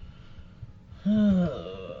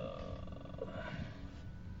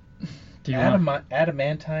 Do you want?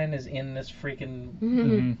 Adamantine is in this freaking.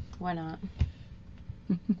 Mhm. Why not?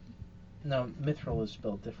 No, mithril is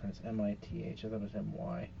spelled different. It's MITH. I thought it was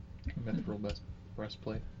MY. Mithril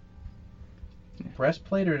breastplate.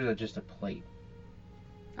 Breastplate, or is it just a plate?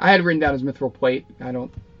 I had it written down as mithril plate. I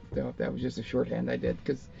don't know if that was just a shorthand I did,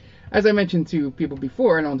 because as I mentioned to people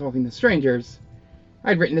before, and I'm talking to strangers,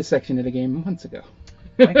 I'd written this section of the game months ago.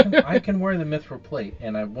 I can wear the mithril plate,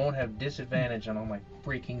 and I won't have disadvantage on all my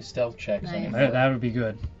freaking stealth checks Nice. anymore. That would be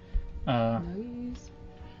good. Nice.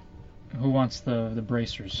 Who wants the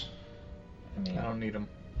bracers? I mean, I don't need them.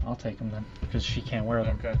 I'll take them then, because she can't wear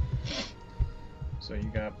them. Okay. So you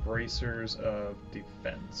got bracers of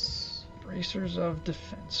defense. Bracers of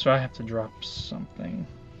defense. So I have to drop something.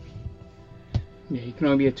 Yeah, you can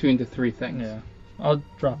only be attuned to 3 things. Yeah. I'll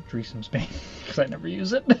drop Dreesam's Bane, because I never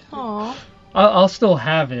use it. Aw. I'll still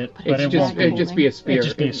have it, but It's it just won't be. it'd just be a spear. It'd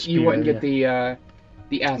just be a spear, You wouldn't get yeah.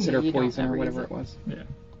 the acid Yeah, or you don't poison or ever whatever use it was. Yeah.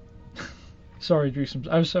 Sorry, Dreesam's.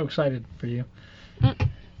 I was so excited for you. Mm.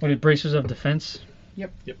 What are bracers of defense?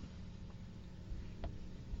 Yep. Yep.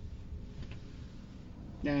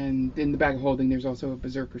 And in the bag of holding, there's also a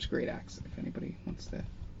Berserker's Great Axe, if anybody wants to.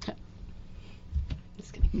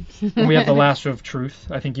 Just kidding. And we have the Lasso of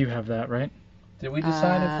Truth. I think you have that, right? did we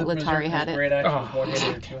decide if the Latari had Berserker's it. Great Axe was Oh.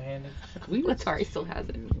 one-handed or two-handed? I believe it's Latari still has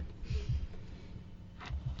it.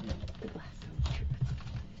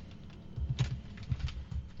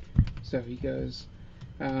 So he goes,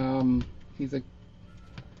 he's like,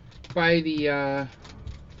 by the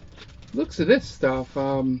looks of this stuff,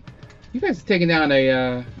 you guys have taken down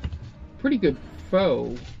a pretty good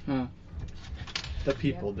foe, huh? The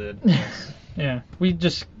people did. Yeah. We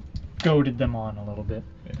just goaded them on a little bit.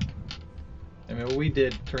 I mean, we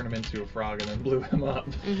did turn him into a frog and then blew him up.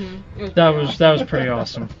 Mm-hmm. That was pretty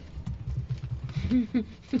awesome.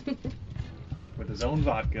 With his own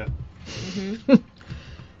vodka. Mm-hmm.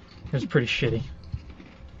 It was pretty shitty.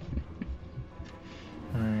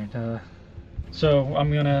 Alright, so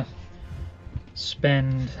I'm gonna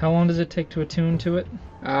spend... How long does it take to attune to it?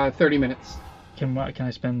 30 minutes. Can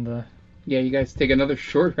I spend the... Yeah, you guys take another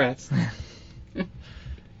short rest.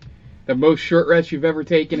 The most short rest you've ever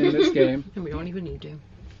taken in this game. And we don't even need to.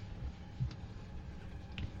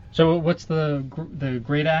 So what's the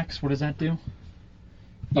Great Axe? What does that do?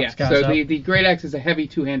 Yeah, Bucks guys so up? the Great Axe is a heavy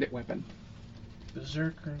two-handed weapon.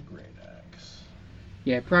 Berserker Great Axe.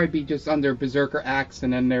 Yeah, it'd probably be just under Berserker Axe,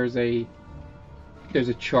 and then there's a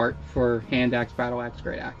chart for Hand Axe, Battle Axe,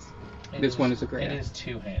 Great Axe. This one is a Great It Axe. is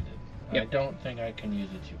two-handed. I Yep. don't think I can use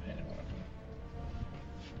a two-handed weapon.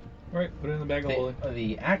 Right, put it in the bag of holding.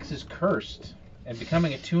 The axe is cursed, and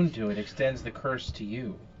becoming attuned to it extends the curse to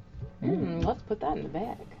you. Let's put that in the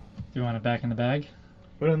bag. You want it back in the bag?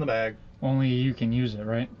 Put it in the bag. Only you can use it,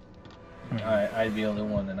 right? I'd be the only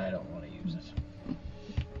one, then I don't want to use it.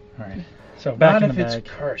 Alright. So back Not in if the it's bag.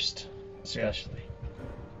 cursed, especially.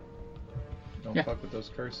 Don't Yeah. fuck with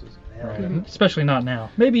those curses. Right. Mhm. Especially not now.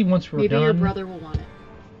 Maybe once we're Maybe done. your brother will want it.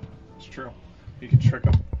 It's true. You can trick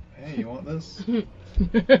them. Hey, you want this?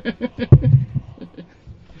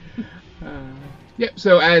 Yep,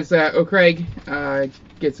 so as O'Craig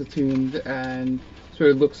gets attuned and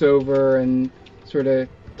sort of looks over and sort of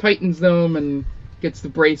tightens them and gets the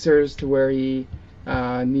bracers to where he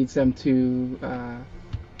needs them to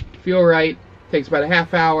feel right, takes about a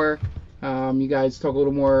half hour. You guys talk a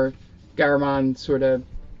little more. Garamond sort of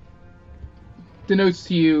denotes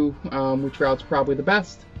to you which route's probably the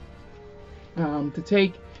best to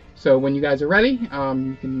take. So when you guys are ready,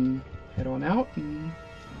 you can head on out and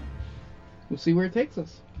we'll see where it takes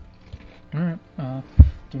us. Alright.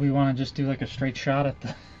 Do we want to just do like a straight shot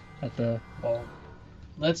at the... Well,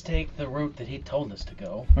 let's take the route that he told us to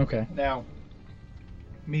go. Okay. Now,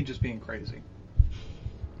 me just being crazy.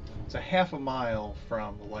 It's a half a mile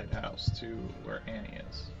from the lighthouse to where Annie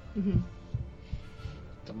is. Mm-hmm.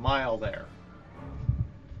 It's a mile there.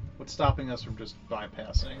 What's stopping us from just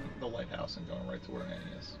bypassing the lighthouse and going right to where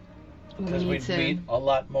Annie is? Because We we'd need to. meet a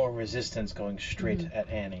lot more resistance going straight at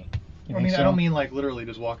Annie. You I think mean, so? I don't mean like literally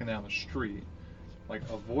just walking down the street. Like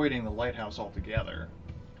avoiding the lighthouse altogether.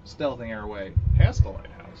 Stealthing our way past the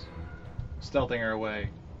lighthouse. Stealthing our way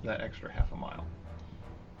that extra half a mile.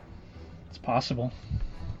 It's possible.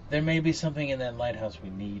 There may be something in that lighthouse we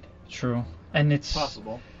need. True. And it's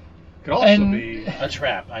Possible. Could also And- be A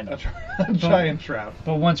trap, I know. a giant trap.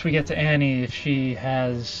 But once we get to Annie, if she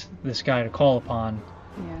has this guy to call upon,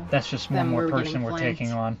 Yeah. that's just one Then more we're person getting we're flanked.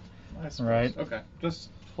 taking on. I suppose. Right. Okay. Just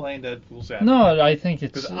plain Deadpool's advocate. No, I think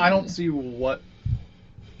it's. Because I don't see what.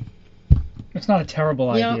 It's not a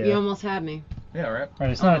terrible You, idea. you almost had me. Yeah, right. Right,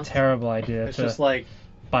 it's not almost. a terrible idea It's to just like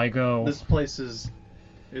buy go. this place is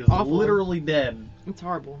Awful. literally dead. It's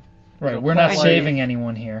horrible. Right, like, we're not I hate saving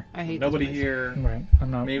anyone here. I hate Nobody this place. here. Right, I'm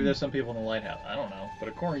not. Maybe there's some people in the lighthouse. I don't know. But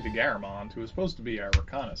according to Garamond, who is supposed to be our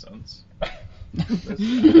reconnaissance,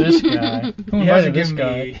 This guy. Who he hasn't invited this given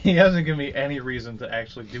guy? me he hasn't given me any reason to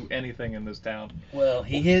actually do anything in this town. Well,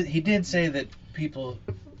 he did say that people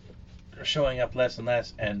are showing up less and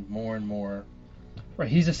less, and more. Right,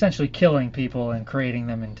 he's essentially killing people and creating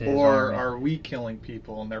them into his Or army. are we killing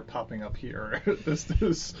people and they're popping up here? This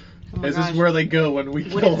is Oh my is gosh. this where they go when we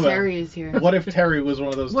What kill if them? Terry is here? What if Terry was one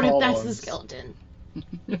of those What tall if that's ones? the skeleton?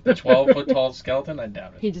 The 12-foot tall skeleton? I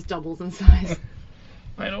doubt it. He just doubles in size.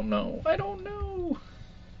 I don't know. I don't know.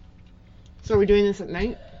 So are we doing this at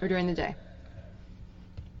night or during the day?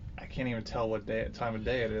 I can't even tell what time of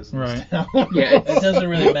day it is. In Right. This town. Yeah, It doesn't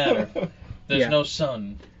really matter. There's Yeah. no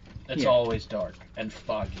sun. It's Yeah. always dark and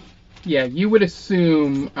foggy. Yeah, you would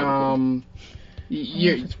assume,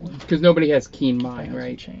 because nobody has keen mind, Hasn't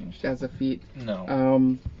right? changed. As a feat.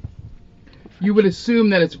 No. You would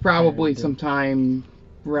assume that it's probably Yeah, I do. sometime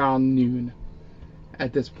around noon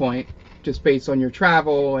at this point, just based on your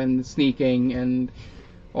travel and the sneaking and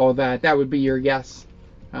all that. That would be your guess.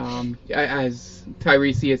 As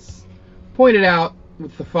Tiresias pointed out,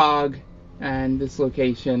 with the fog and this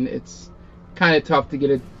location, it's kind of tough to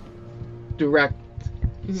get a direct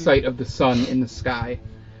sight of the sun in the sky.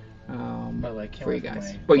 But like, For you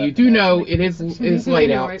guys, but you do know it is light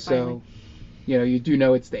I know, out, right, so finally. you do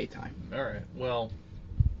know it's daytime. All right. Well,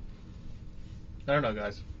 I don't know,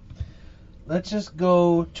 guys. Let's just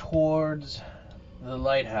go towards the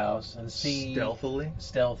lighthouse and see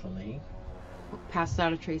Stealthily. Passed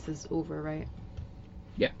out of traces over, right?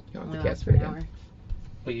 Yeah, you'll have Only to lasts cast for it an again. hour.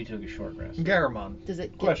 But you took a short rest. Garamond. Does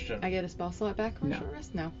it get, Question. I get a spell slot back on No. short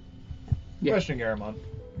rest? No. Yeah. Question, Garamond.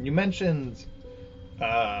 You mentioned,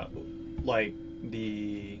 like,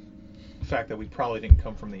 the fact that we probably didn't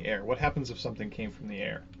come from the air. What happens if something came from the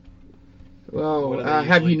air? Well, What do they have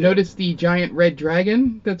usually you do? noticed the giant red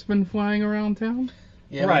dragon that's been flying around town?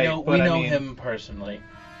 Yeah, Right, we but I know mean- him personally.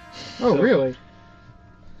 Oh, So- really?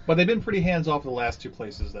 But they've been pretty hands off the last two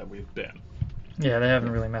places that we've been. Yeah, they haven't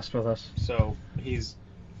really messed with us. So he's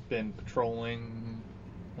been patrolling,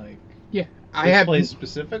 like, Yeah, I this have. place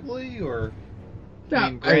specifically, or No, I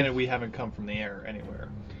mean, granted, we haven't come from the air anywhere.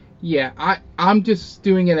 Yeah, I'm just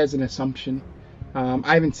doing it as an assumption.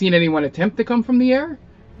 I haven't seen anyone attempt to come from the air,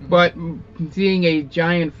 but seeing a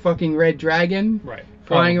giant fucking red dragon Right.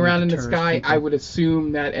 flying Probably around in the deters sky, people. I would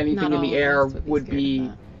assume that anything Not in all the of air us would scared be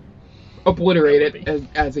of obliterated That would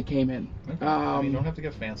as it came in. Okay. I mean, you don't have to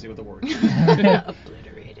get fancy with the words. that.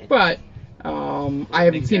 Obliterated. But I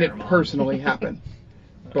haven't seen it Garamond. personally happen.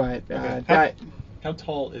 But Okay. that How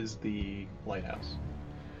tall is the lighthouse?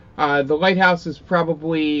 the lighthouse is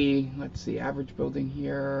probably, let's see, average building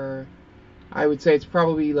here. I would say it's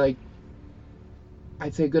probably like,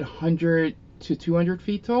 I'd say a good 100 to 200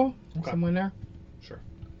 feet tall, Okay. somewhere in there. Sure.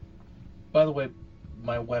 By the way,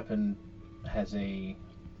 my weapon has a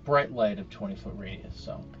bright light of 20-foot radius,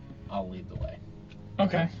 so I'll lead the way.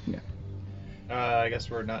 Okay. I guess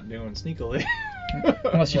we're not doing sneakily.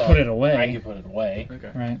 Unless you Well, put it I away. can put it away.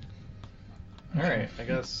 Okay. Right. All right. I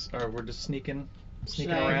guess we're just sneaking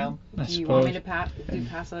Should I- around. I Do you want me suppose. to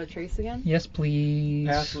pass out a trace again? Yes, please.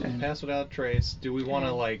 Pass without trace. Do we want to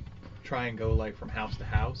Okay. like try and go like from house to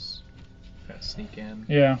house? Kind of sneak in.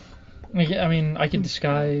 Yeah. I mean, I could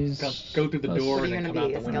disguise. Go through the What door are and you then gonna come out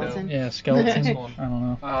be, the a window. skeleton? Yeah, skeleton. Come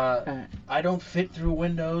on. I don't know. I don't fit through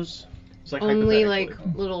windows. It's like Only like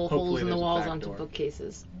hypothetically. little Hopefully holes in the there's a walls back onto door.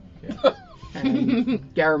 bookcases.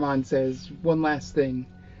 And Garamond says one last thing.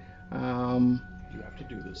 You have to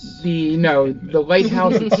do this. The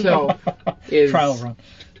lighthouse itself is Trial run.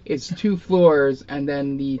 is 2 floors, and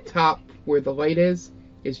then the top where the light is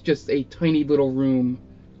just a tiny little room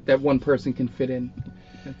that one person can fit in.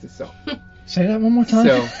 That's itself. Say that one more time.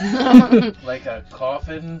 So Like a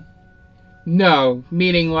coffin. no,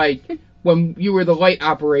 meaning like when you were the light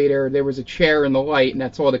operator, there was a chair in the light, and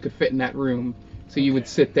that's all that could fit in that room. So you would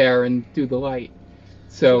sit there and do the light.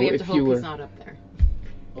 So we have to if hope you were, he's not up there.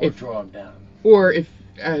 Or draw him down. or if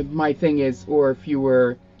my thing is, or if you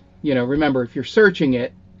were, remember if you're searching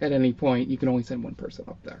it at any point, you can only send one person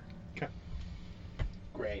up there.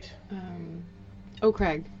 Great. Oh,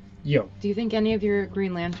 Craig, Yo, Do you think any of your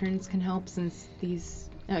Green Lanterns can help since these,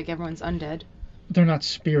 like, everyone's undead? they're not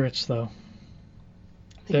spirits though.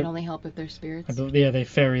 They They're- can only help if they're spirits. Yeah, they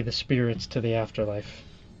ferry the spirits to the afterlife.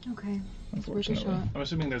 Okay. It's worth a Unfortunately. shot. I'm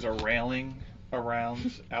assuming there's a railing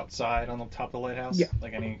around outside on the top of the lighthouse. Yeah.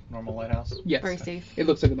 Like any normal lighthouse. Yes. Very safe. It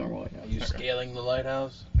looks like a normal lighthouse. Are you Okay. scaling the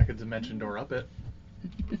lighthouse? I could dimension door up it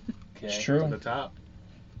Okay. It's to true. the top.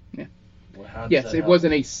 Well, how does Yes, that it help?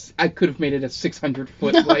 wasn't I could have made it a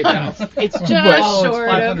 600-foot lighthouse. It's just Oh, short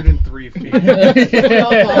it's of. 503 feet.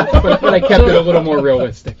 but I kept it a little more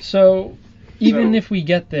realistic. So, even So- if we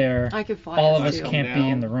get there, I could fly. all of us us too. can't be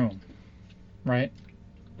in the room, right?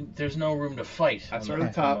 There's no room to fight. I on start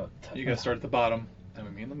at the on top. You guys start at the bottom. Then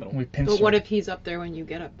we meet in the middle. We pincer. But what if he's up there when you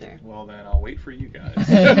get up there? Well, then I'll wait for you guys.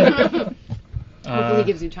 Hopefully, Uh, he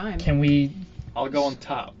gives you time. can we? I'll go on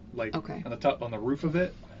top, like Okay. on the top, on the roof of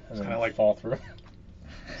it. And It's then kind of like fall through.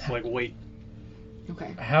 like wait.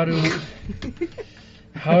 Okay. How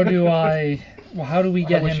do I? Well, how do we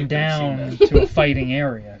get wish him you could have seen down that. to a fighting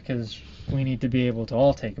area? Because we need to be able to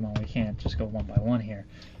all take him on. We can't just go one by one here.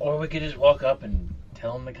 Or we could just walk up and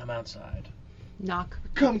tell him to come outside. Knock.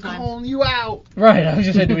 Come Time. calling you out. Right. I was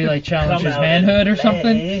just saying, do we like challenge Come his out manhood or and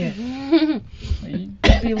something? play. You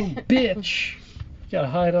gotta be a little bitch. You gotta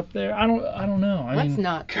hide up there. I don't know. I Let's mean,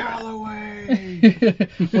 not. Callaway.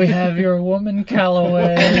 we have your woman,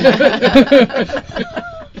 Calloway.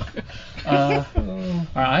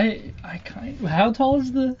 How tall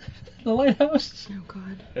is the lighthouse? Oh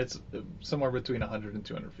God. It's somewhere between 100 and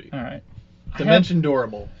 200 feet. All right. Dimension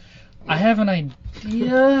adorable. I have an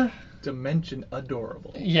idea. Dimension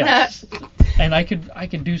adorable. Yes. And I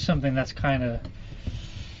could do something that's kind of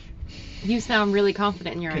You sound really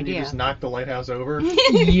confident in your Can idea. you just knock the lighthouse over?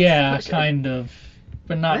 yeah, kind of,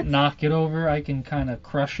 but not What? knock it over. I can kind of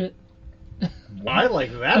crush it. I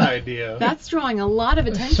like that idea. That's drawing a lot of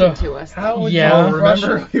attention So, to us. How though. would Yeah. you Oh, crush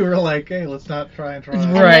remember it? we were like, hey, let's not try and try.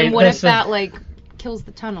 And Right, then what if that's a- that like kills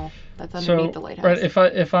the tunnel that's underneath the lighthouse?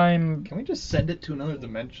 right, if I'm Can we just send it to another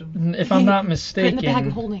dimension? if I'm not Put it in the bag of mistaken,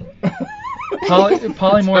 holding.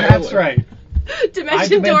 polymorph. That's right. I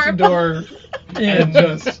Dimension door. dimension door Yeah. and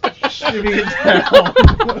just shimmy it down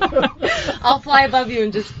I'll fly above you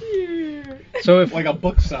and just. So if like a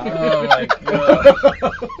book stop. Oh my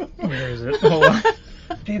god. where is it? Hold on.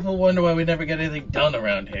 People wonder why we never get anything done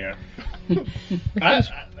around here.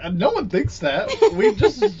 No one thinks that. We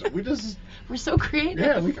just We're so creative.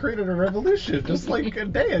 yeah, we created a revolution just like a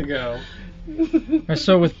day ago.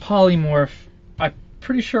 So with polymorph, I'm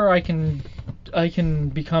pretty sure I can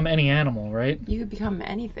become any animal, right? You could become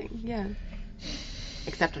anything, yeah.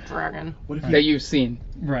 Except a dragon. What if That you've seen.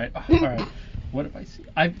 Right. All right. What have I seen?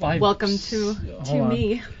 I've Welcome to hold on.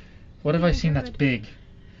 me. What have I seen that's big?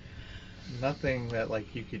 nothing that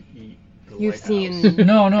like you could eat? The You've lighthouse. seen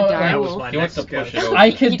No, no. a That dire was wolf. my He wants next to push guess. it over.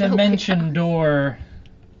 I could You don't dimension door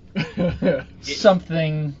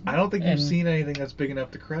something. I don't think you've And- seen anything that's big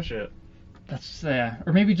enough to crush it. That's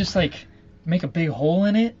or maybe just like make a big hole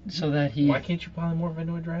in it so that he Why can't you polymorph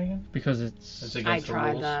into a dragon? because It's it's against the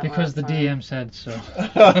tried rules. that. because the last time. DM said so.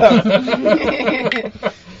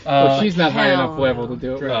 Well, she's not high hell enough level no. to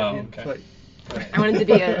do it. Oh, okay. Like, I wanted to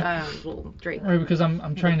be a little drake. Right, because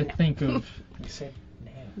I'm trying to think of You said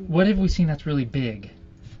no. what have we seen that's really big.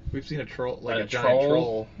 we've seen a troll, like A a giant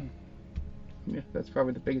troll. Yeah, that's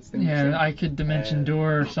probably the biggest thing. Yeah, we've seen. I could dimension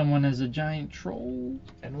door someone as a giant troll.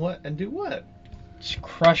 And what? And do what? Just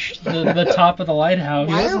crush the top of the lighthouse.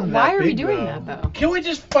 He Why wasn't are, that why are we big, doing though. that though? Can we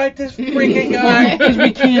just fight this freaking guy? Because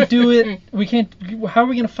we can't do it. We can't. How are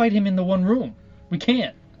we gonna fight him in the one room? We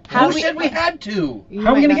can't. How Who do we- said we had to? You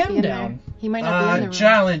How are we might gonna not get be him in there. down? He might not be in the room.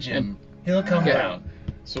 Challenge him. He'll come Yeah. down.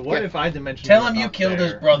 So what Yeah. if I dimension? Tell door him you up killed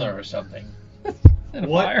his there? brother or something. In a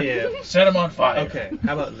What fire. if? Set him on fire. Okay,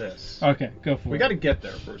 how about this? Okay, go for We it. got to get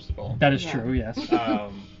there first of all. That is Yeah. true. Yes.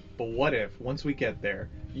 But what if once we get there,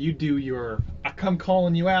 you do your "I come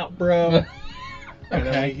calling you out, bro," and then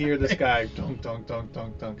Okay. we hear this guy dunk, dunk, dunk,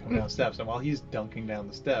 dunk, dunk come down steps, and while he's dunking down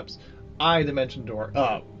the steps, I dimension door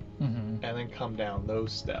up hmm and then come down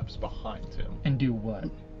those steps behind him. And do what?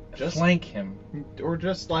 Just Flank him. or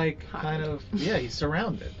just like Hide. kind of he's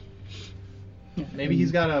surrounded. Maybe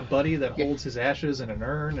he's got a buddy that holds his ashes in an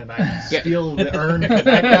urn, and I steal the urn from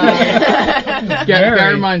that guy. Very.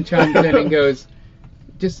 Garamond chimes in and goes,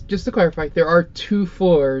 just to clarify, there are 2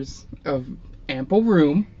 floors of ample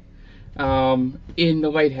room in the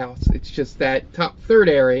lighthouse. It's just that top third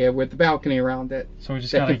area with the balcony around it. So we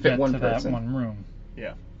just That gotta can fit get one to person. that one room.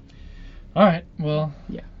 Yeah. All right. Well,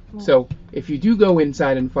 So if you do go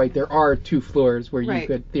inside and fight, there are 2 floors where you Right.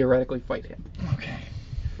 could theoretically fight him. okay.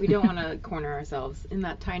 We don't want to corner ourselves in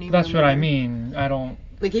that tiny room. That's what I there. mean. I don't.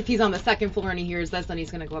 Like if he's on the second floor and he hears this, then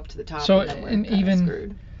he's gonna go up to the top. So, and then we're and kinda even-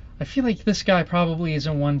 screwed. I feel like this guy probably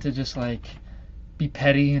isn't one to just like be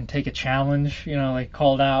petty and take a challenge, like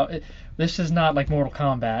called out. This is not like Mortal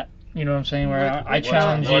Kombat, you know what I'm saying? Where I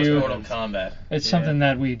challenge What's you. Mortal Kombat? It's something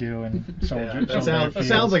that we do in soldier. That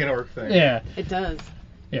sounds like an orc thing. Yeah, It does.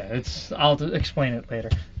 yeah. I'll explain it later.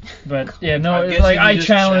 But yeah, no, I'm it's guessing like you I just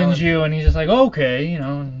challenge you, and he's just like, okay,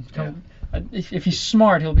 and come. If he's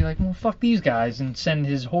smart, he'll be like, well, fuck these guys, and send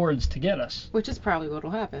his hordes to get us. Which is probably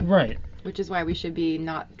what'll happen. Right. Which is why we should be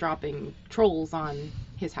not dropping trolls on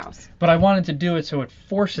his house. But I wanted to do it so it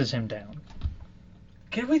forces him down.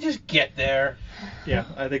 Can we just get there? Yeah,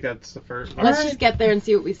 I think that's the first. Let's Alright. just get there and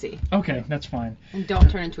see what we see. Okay, that's fine. And don't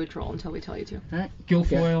turn into a troll until we tell you to. All right.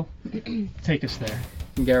 Guilfoyle, take us there.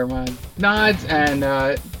 Garamond nods, and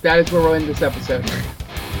that is where we'll end this episode.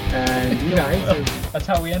 And you guys. That's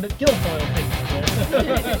how we end it. Guilfoyle, take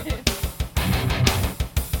us there.